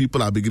 a lot of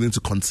people are beginning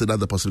to consider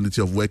the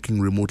possibility of working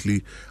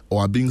remotely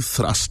or are being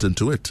thrust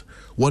into it.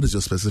 What is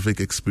your specific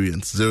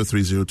experience?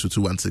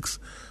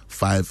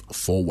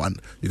 0302-216-541.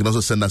 You can also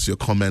send us your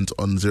comment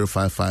on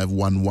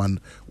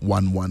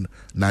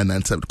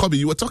 055-1111-997. Kobe,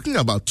 you were talking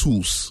about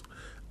tools.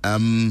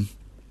 We'll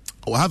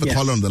have a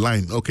caller on the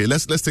line. Okay,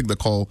 let's take the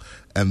call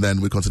and then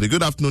we continue.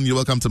 Good afternoon. You're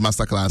welcome to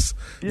Masterclass.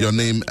 Yes. Your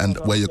name and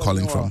where you're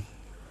calling from.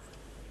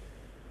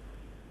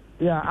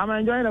 Yeah, I'm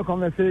enjoying the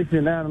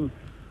conversation, and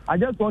I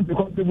just want to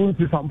contribute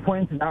to some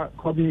points that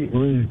Kobe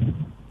raised.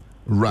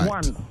 Right.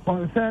 One,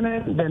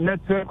 concerning the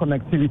network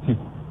connectivity.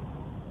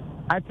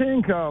 I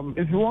think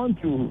if you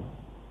want to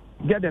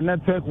get the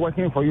network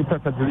working for you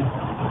perfectly,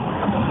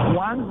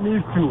 one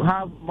needs to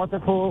have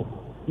multiple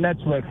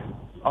networks,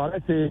 or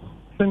let's say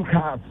SIM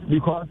cards,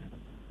 because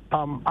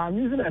I'm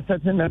using a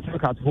certain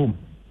network at home,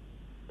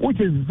 which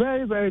is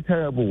very, very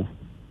terrible.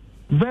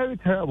 Very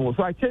terrible.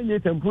 So I change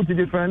it and put a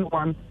different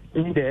one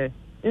in there.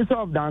 Instead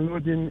of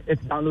downloading,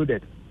 it's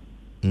downloaded.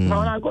 Now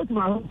when I go to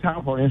my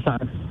hometown, for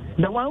instance,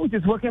 the one which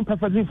is working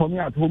perfectly for me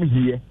at home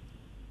here,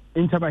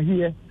 in Taba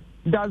here,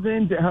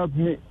 doesn't help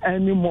me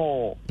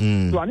anymore.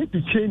 So I need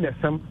to change the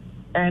SIM.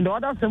 And the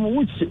other SIM,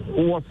 which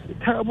was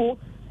terrible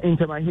in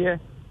Taba here,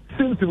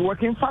 seems to be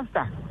working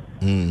faster.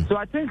 So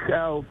I think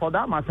for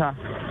that matter,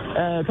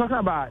 talking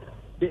about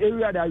the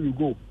area that you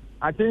go,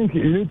 I think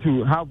you need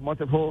to have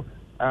multiple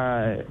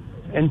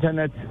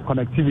internet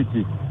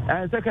connectivity.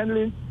 And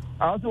secondly,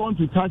 I also want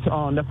to touch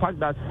on the fact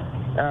that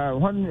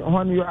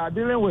when you are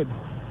dealing with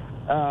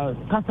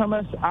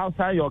customers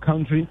outside your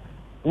country,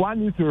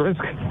 one needs to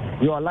risk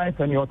your life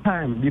and your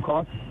time,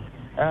 because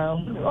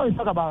when you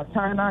talk about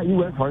China,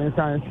 US, for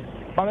instance,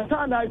 by the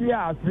time that they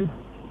are asleep,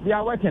 they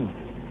are working.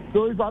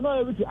 So if you are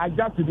not able to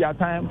adjust to their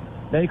time,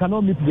 then you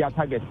cannot meet their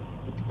target.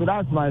 So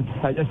that's my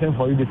suggestion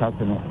for you this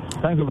afternoon.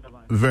 Thank you very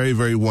much. Very,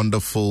 very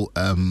wonderful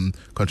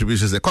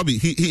contributions there. Kobe,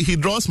 he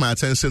draws my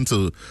attention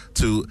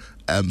to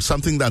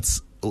something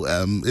that's,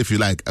 if you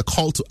like, a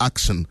call to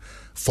action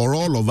for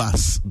all of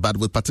us, but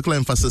with particular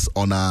emphasis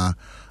on our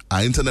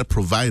internet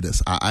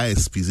providers, our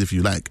ISPs, if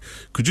you like.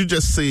 Could you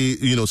just say,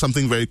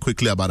 something very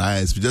quickly about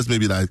ISP, just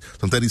maybe like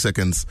some 30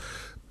 seconds?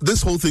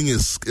 This whole thing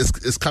is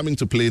coming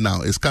to play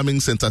now. It's coming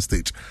center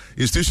stage.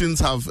 Institutions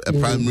have a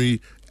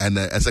primary and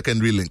a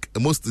secondary link.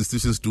 Most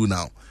institutions do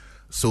now.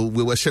 So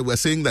we're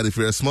saying that if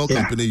you're a small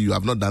company, you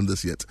have not done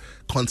this yet,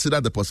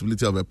 consider the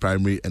possibility of a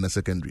primary and a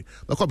secondary.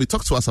 But Kobe,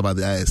 talk to us about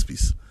the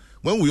ISPs.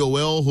 When we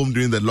were all home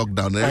during the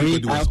lockdown, and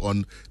everybody was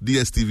on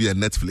DSTV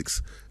and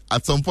Netflix,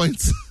 at some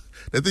point,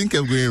 the thing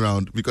kept going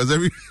around because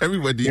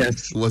everybody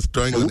was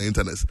drawing on the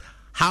internet.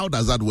 How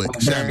does that work?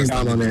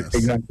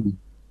 Exactly.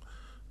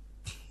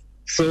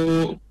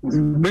 So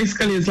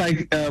basically, it's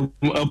like a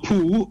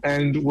pool,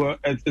 and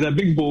it's a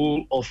big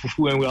bowl of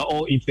food, and we're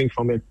all eating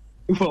from it.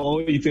 If we're all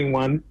eating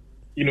one,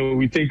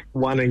 we take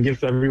one and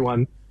give to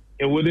everyone.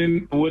 It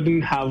wouldn't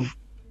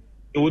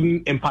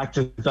impact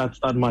it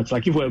that much.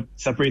 Like if we're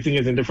separating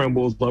it in different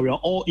bowls, but we are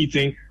all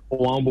eating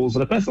one bowl. So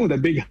the person with the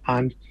big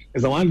hand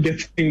is the one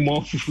getting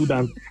more food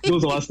than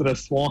those of us with a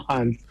small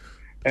hand.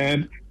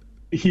 And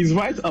he's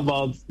right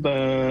about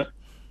the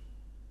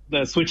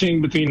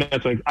switching between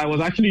networks. I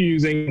was actually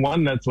using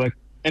one network,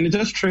 and it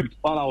just tripped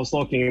while I was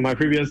talking in my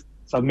previous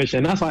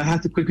submission. That's why I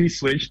had to quickly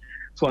switch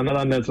to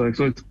another network.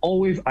 So it's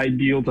always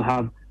ideal to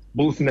have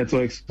both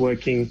networks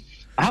working.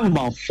 I have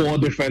about 4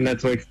 different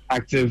networks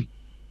active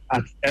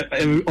at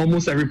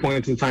almost every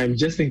point in time,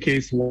 just in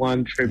case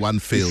one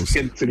fails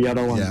to the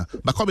other one. Yeah.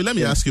 But Kobe, let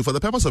me ask you, for the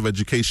purpose of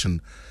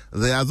education,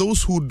 there are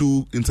those who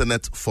do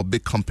internet for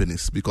big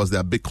companies because they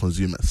are big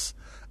consumers.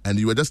 And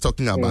you were just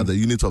talking about the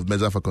unit of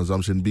measure for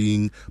consumption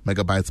being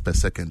megabytes per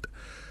second.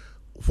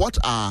 What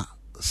are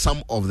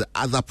some of the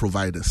other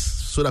providers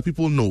so that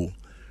people know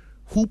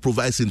who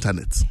provides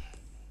internet?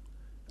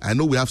 I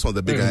know we have some of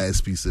the big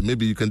ISPs. So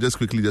maybe you can just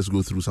quickly go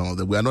through some of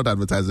them. We are not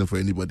advertising for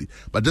anybody,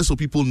 but just so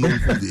people know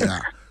who they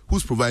are.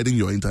 Who's providing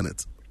your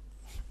internet?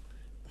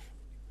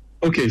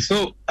 Okay,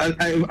 so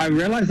I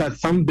realize that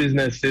some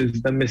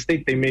businesses, the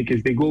mistake they make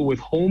is they go with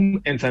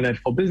home internet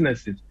for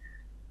businesses.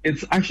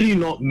 It's actually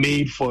not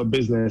made for a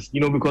business,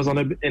 because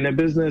in a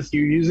business,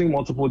 you're using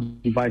multiple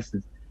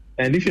devices.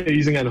 And if you're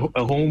using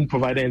a home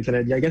provider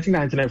internet, you're getting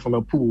that internet from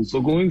a pool.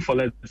 So going for,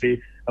 let's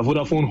say, a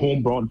Vodafone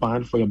home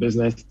broadband for your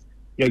business,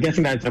 you're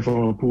getting that internet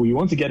from a pool. You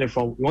want to get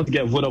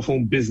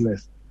Vodafone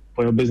business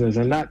for your business,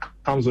 and that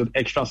comes with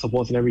extra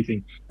support and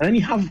everything. And then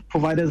you have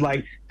providers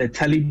like the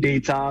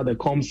Teledata, the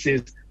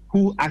Comsys,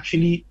 who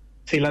actually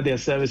tailor their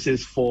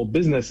services for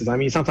businesses. I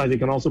mean, sometimes they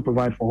can also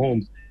provide for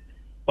homes,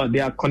 but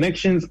their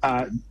connections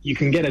you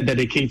can get a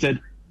dedicated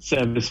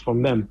service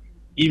from them.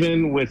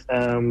 Even with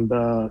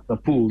the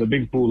pool, the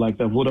big pool, like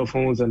the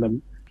Vodafones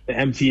and the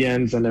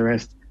MTNs and the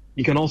rest,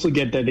 you can also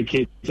get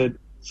dedicated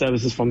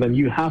services from them.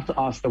 You have to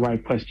ask the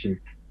right question.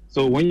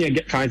 So when you're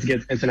trying to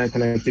get internet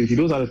connectivity,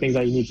 those are the things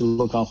that you need to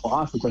look out for.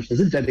 Ask the question, is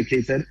it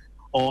dedicated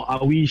or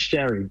are we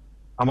sharing?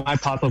 Am I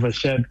part of a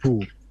shared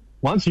pool?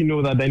 Once you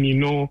know that, then you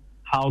know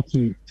how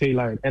to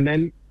tailor it. And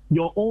then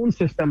your own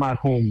system at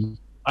home,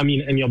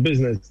 in your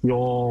business,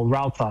 your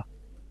router,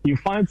 you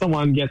find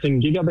someone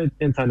getting gigabit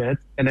internet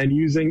and then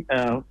using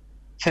a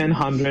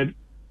 1000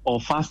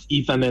 or fast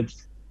Ethernet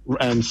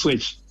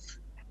switch.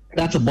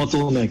 That's a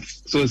bottleneck.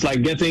 So it's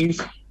like getting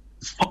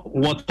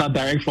water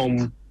direct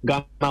from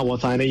Ghana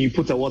water, and then you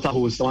put a water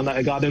hose on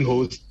a garden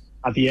hose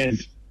at the end.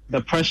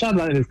 The pressure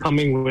that is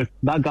coming with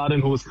that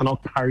garden hose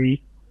cannot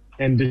carry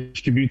and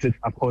distribute it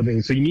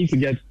accordingly. So you need to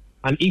get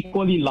an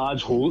equally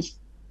large hose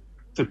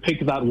to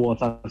pick that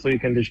water so you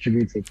can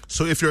distribute it.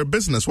 So if you're a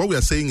business, what we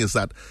are saying is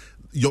that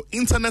your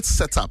internet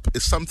setup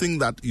is something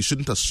that you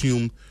shouldn't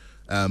assume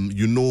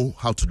you know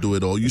how to do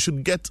it, or you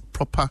should get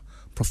proper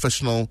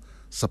professional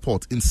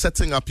support, in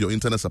setting up your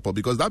internet support,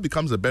 because that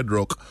becomes a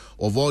bedrock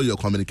of all your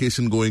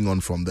communication going on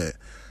from there.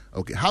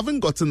 Okay,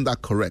 having gotten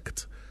that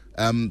correct,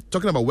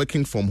 talking about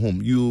working from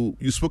home, you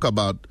spoke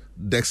about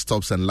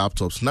desktops and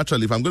laptops.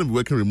 Naturally, if I'm going to be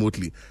working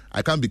remotely,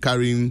 I can't be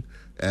carrying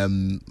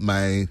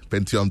my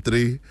Pentium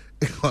 3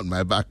 on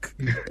my back,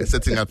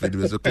 setting up a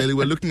device. So clearly,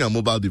 we're looking at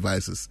mobile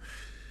devices.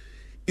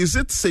 Is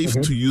it safe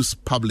to use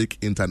public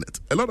internet?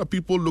 A lot of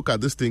people look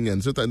at this thing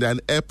and they're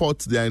in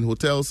airports, they're in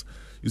hotels.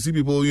 You see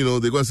people,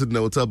 they go and sit in the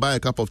hotel, buy a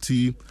cup of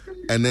tea,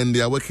 and then they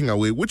are working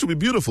away, which will be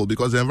beautiful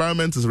because the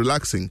environment is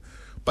relaxing.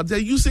 But they're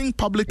using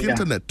public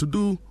internet to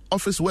do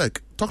office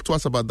work. Talk to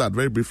us about that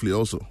very briefly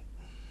also.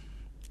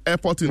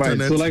 Airport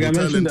internet, So like hotel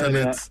I mentioned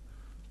internet,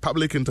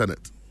 public internet.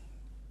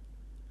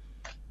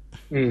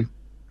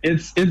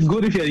 It's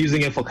good if you're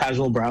using it for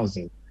casual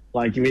browsing.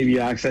 Like maybe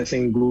you're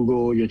accessing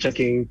Google, you're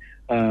checking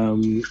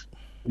the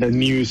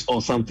news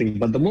or something.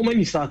 But the moment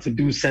you start to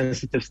do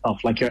sensitive stuff,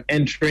 like you're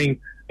entering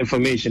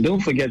information, don't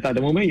forget that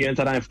the moment you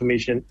enter that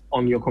information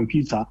on your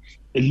computer,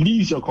 it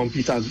leaves your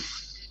computer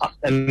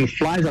and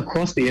flies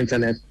across the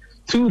internet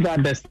to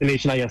that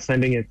destination that you're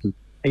sending it to.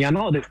 And you're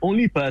not the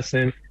only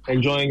person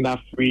enjoying that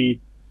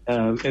free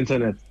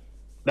internet.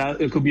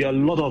 That it could be a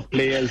lot of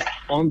players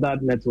on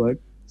that network.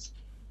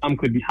 Some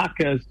could be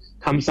hackers,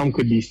 some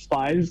could be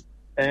spies.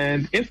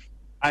 And if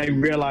I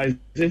realize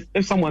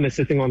if someone is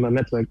sitting on the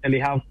network and they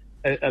have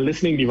a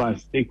listening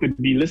device, they could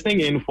be listening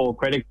in for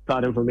credit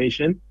card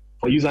information,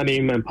 for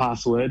username and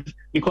password,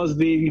 because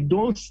they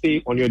don't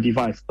stay on your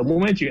device. The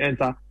moment you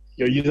enter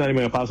your username and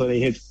your password and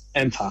you hit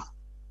enter,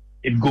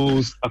 it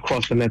goes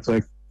across the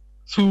network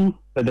to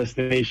the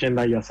destination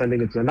that you're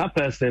sending it to. And that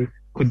person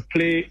could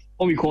play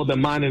what we call the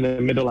man in the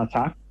middle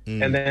attack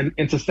and then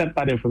intercept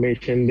that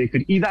information. They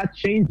could either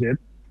change it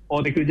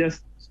or they could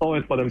just store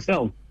it for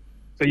themselves.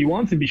 So you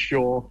want to be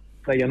sure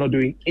that you're not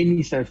doing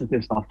any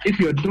sensitive stuff. If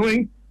you're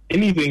doing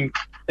anything,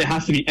 it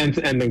has to be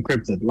end-to-end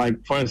encrypted.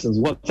 Like, for instance,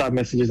 WhatsApp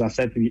messages are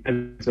said to be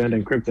end-to-end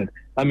encrypted.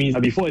 That means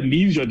that before it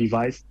leaves your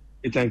device,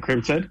 it's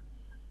encrypted.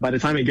 By the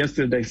time it gets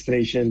to the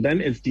destination,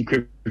 then it's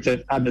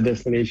decrypted at the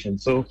destination.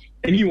 So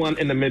anyone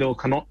in the middle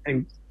cannot,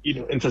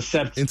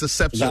 intercept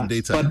your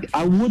data. But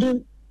I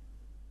wouldn't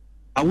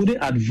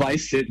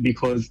advise it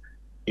because,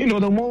 the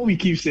more we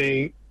keep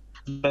saying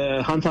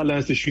the hunter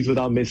learns to shoot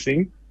without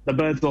missing, the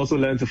birds also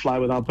learn to fly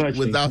without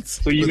perching.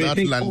 So you without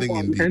may think, landing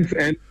indeed.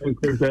 End-to-end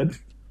encrypted.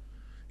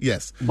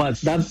 Yes. But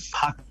that's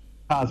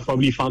has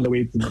probably found a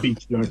way to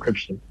beat your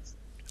encryption.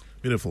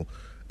 Beautiful.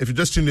 If you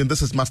just tuned in,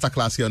 this is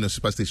Masterclass here on your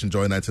Superstation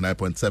Joy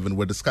 99.7.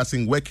 We're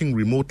discussing working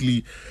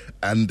remotely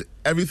and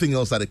everything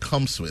else that it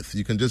comes with.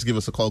 You can just give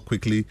us a call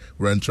quickly.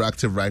 We're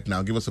interactive right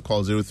now. Give us a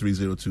call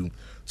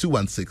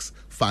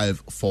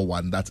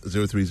 0302-216-541. That's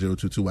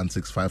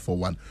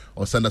 0302-216-541.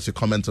 Or send us your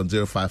comments on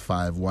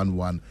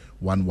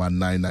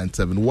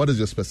 055-11-11997. What is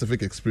your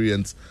specific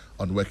experience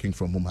on working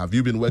from home? Have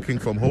you been working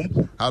from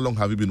home? How long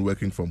have you been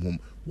working from home?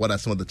 What are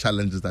some of the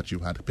challenges that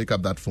you've had? Pick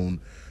up that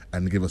phone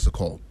and give us a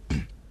call.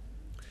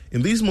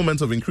 In these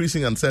moments of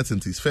increasing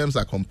uncertainties, firms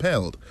are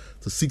compelled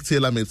to seek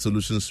tailor-made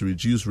solutions to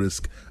reduce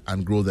risk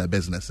and grow their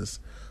businesses.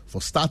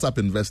 For startup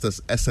investors,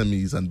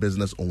 SMEs, and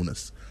business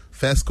owners,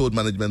 First Code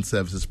Management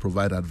Services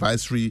provide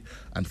advisory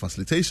and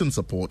facilitation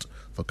support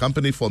for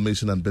company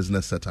formation and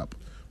business setup,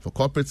 for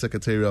corporate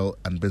secretarial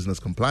and business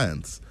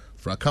compliance,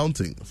 for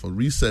accounting, for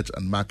research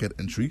and market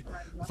entry,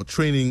 for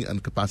training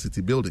and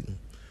capacity building.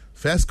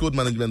 First Code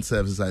Management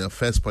Services are your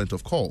first point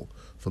of call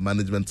for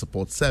management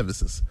support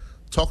services.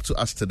 Talk to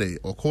us today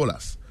or call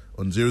us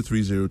on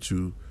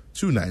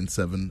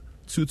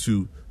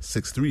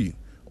 0302-297-2263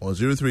 or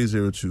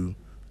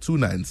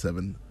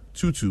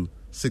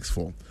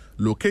 0302-297-2264.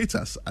 Locate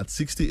us at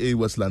 60A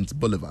Westlands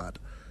Boulevard,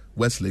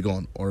 West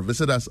Legon, or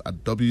visit us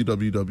at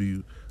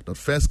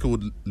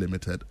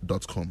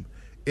www.firstcodelimited.com.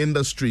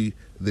 Industry,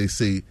 they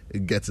say,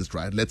 it gets it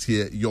right. Let's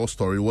hear your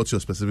story. What's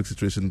your specific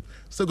situation?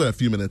 Still got a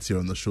few minutes here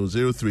on the show.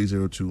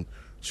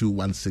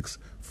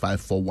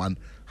 0302-216-541.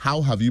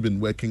 How have you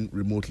been working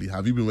remotely?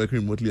 Have you been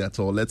working remotely at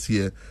all? Let's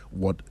hear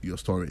what your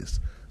story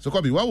is. So,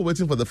 Kobe, while we're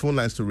waiting for the phone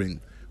lines to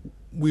ring,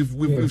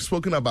 we've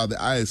spoken about the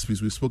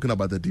ISPs, we've spoken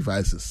about the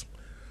devices.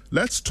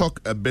 Let's talk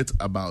a bit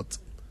about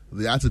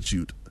the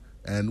attitude,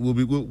 and we'll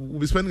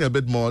be spending a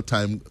bit more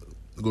time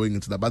going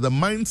into that. But the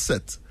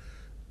mindset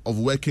of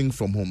working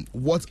from home,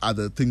 what are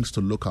the things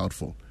to look out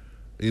for?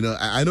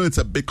 I know it's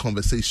a big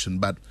conversation,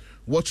 but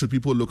what should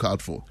people look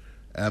out for?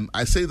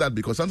 I say that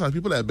because sometimes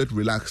people are a bit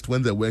relaxed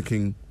when they're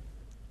working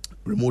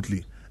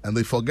remotely, and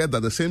they forget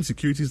that the same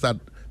securities that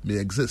may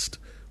exist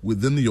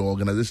within your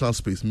organizational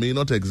space may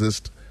not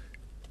exist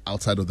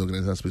outside of the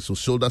organizational space. So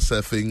shoulder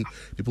surfing,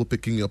 people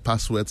picking your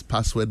passwords,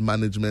 password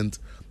management,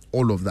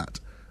 all of that.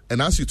 And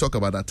as you talk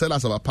about that, tell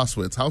us about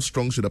passwords. How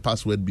strong should a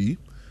password be?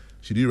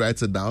 Should you write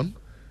it down?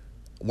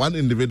 One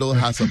individual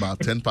has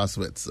about 10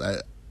 passwords.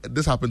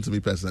 This happened to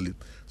me personally.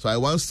 So I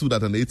once stood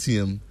at an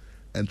ATM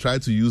and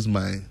tried to use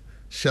my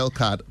Shell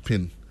card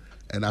PIN.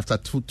 And after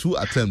two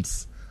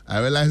attempts, I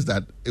realized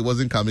that it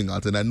wasn't coming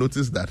out, and I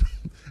noticed that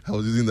I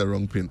was using the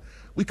wrong PIN.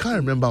 We can't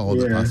remember all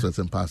the passwords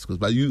and passcodes,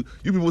 but you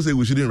people say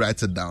we shouldn't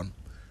write it down.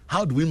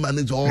 How do we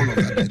manage all of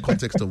that in the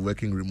context of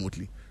working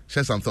remotely?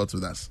 Share some thoughts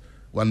with us.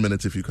 1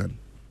 minute if you can.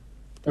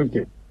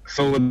 Okay.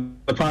 So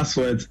with the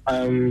passwords,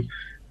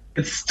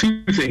 it's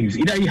two things.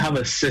 Either you have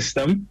a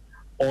system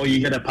or you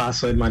get a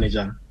password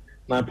manager.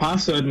 Now, a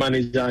password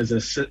manager is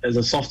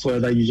a software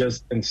that you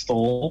just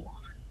install,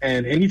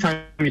 and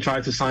anytime you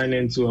try to sign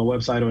into a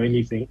website or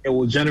anything, it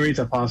will generate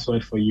a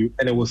password for you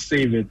and it will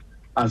save it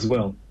as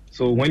well.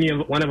 So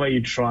whenever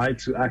you try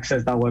to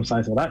access that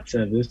website or that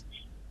service,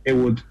 it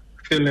would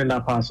fill in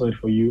that password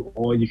for you,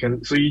 or you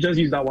just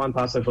use that one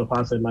password for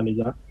password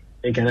manager.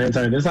 You can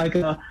enter it. It's like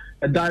a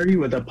diary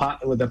with a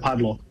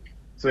padlock.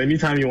 So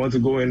anytime you want to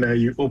go in there,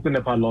 you open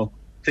the padlock,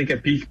 take a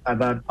peek at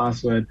that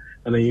password,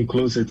 and then you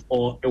close it,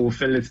 or it will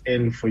fill it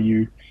in for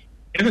you.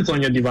 If it's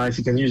on your device,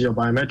 you can use your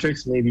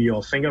biometrics, maybe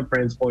your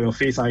fingerprints or your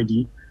Face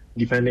ID,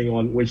 depending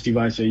on which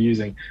device you're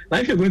using. Now,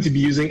 if you're going to be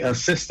using a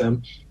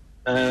system,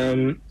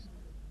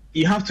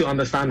 you have to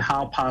understand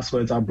how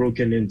passwords are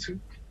broken into.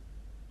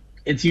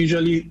 It's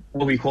usually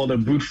what we call the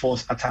brute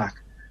force attack,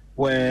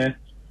 where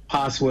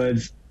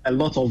passwords, a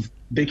lot of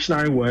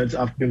dictionary words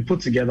have been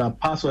put together,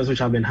 passwords which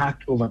have been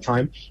hacked over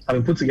time, have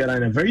been put together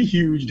in a very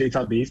huge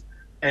database,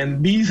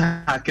 and these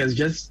hackers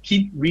just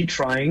keep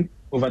retrying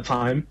over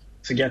time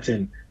to get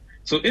in.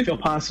 So if your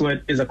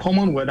password is a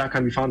common word that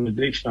can be found in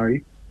the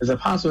dictionary, is a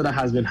password that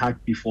has been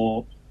hacked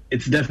before,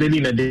 it's definitely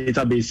in a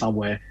database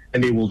somewhere,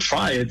 and they will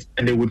try it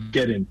and they would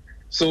get in.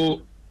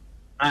 So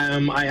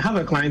I have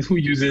a client who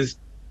uses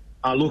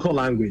our local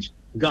language,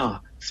 Ga,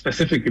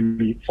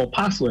 specifically for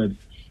password.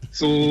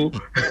 So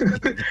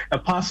a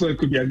password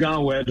could be a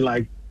Ga word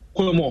like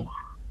Kwemo,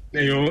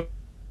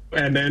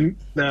 and then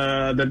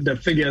the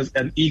figures,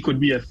 and E could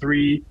be a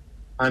 3,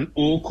 and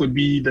O could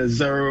be the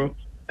 0,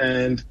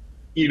 and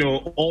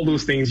all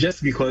those things,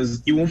 just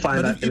because you won't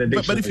find that in a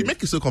dictionary. But if you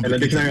make it so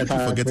complicated, you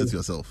forget it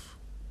yourself.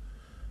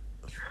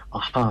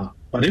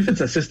 But if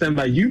it's a system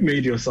that you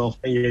made yourself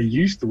and you're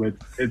used to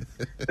it,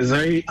 it's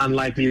very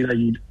unlikely that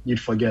you'd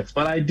forget.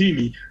 But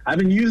ideally, I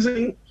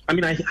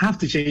have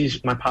to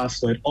change my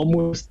password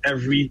almost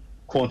every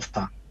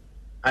quarter.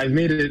 I've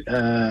made it,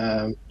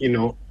 I've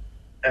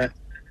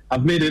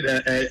made it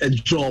a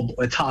job,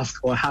 a task,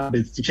 or a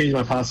habit to change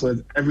my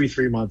password every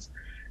 3 months.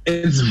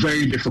 It's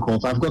very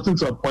difficult. I've gotten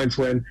to a point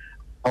when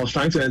I was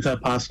trying to enter a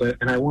password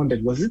and I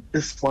wondered, was it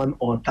this one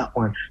or that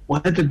one?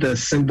 Where did the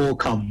symbol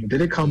come? Did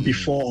it come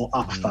before or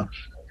after?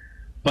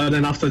 But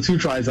then after 2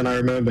 tries, and I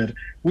remembered,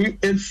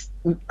 it's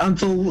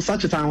until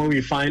such a time when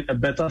we find a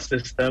better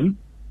system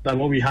than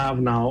what we have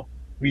now,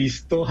 we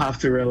still have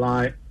to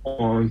rely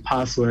on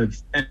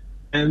passwords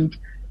and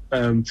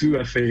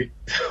 2FA.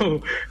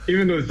 So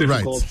even though it's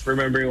difficult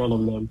remembering all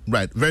of them.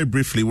 Right. Very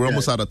briefly, we're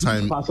almost out of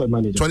time. Password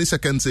manager. 20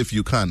 seconds if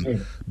you can. Yeah.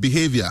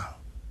 Behavior.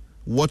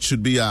 What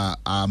should be our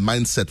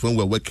mindset when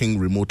we're working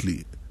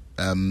remotely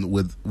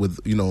with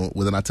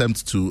an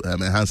attempt to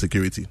enhance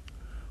security?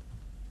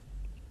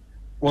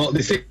 Well,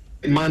 they say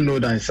man know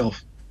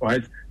thyself,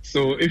 right?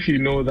 So if you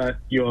know that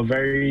you're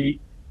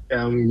very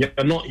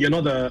you're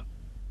not the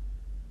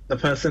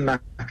person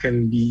that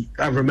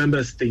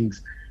remembers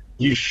things,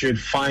 you should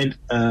find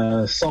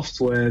a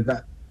software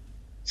that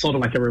sort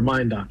of like a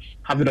reminder,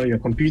 have it on your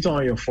computer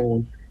or your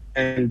phone,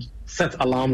 and set alarms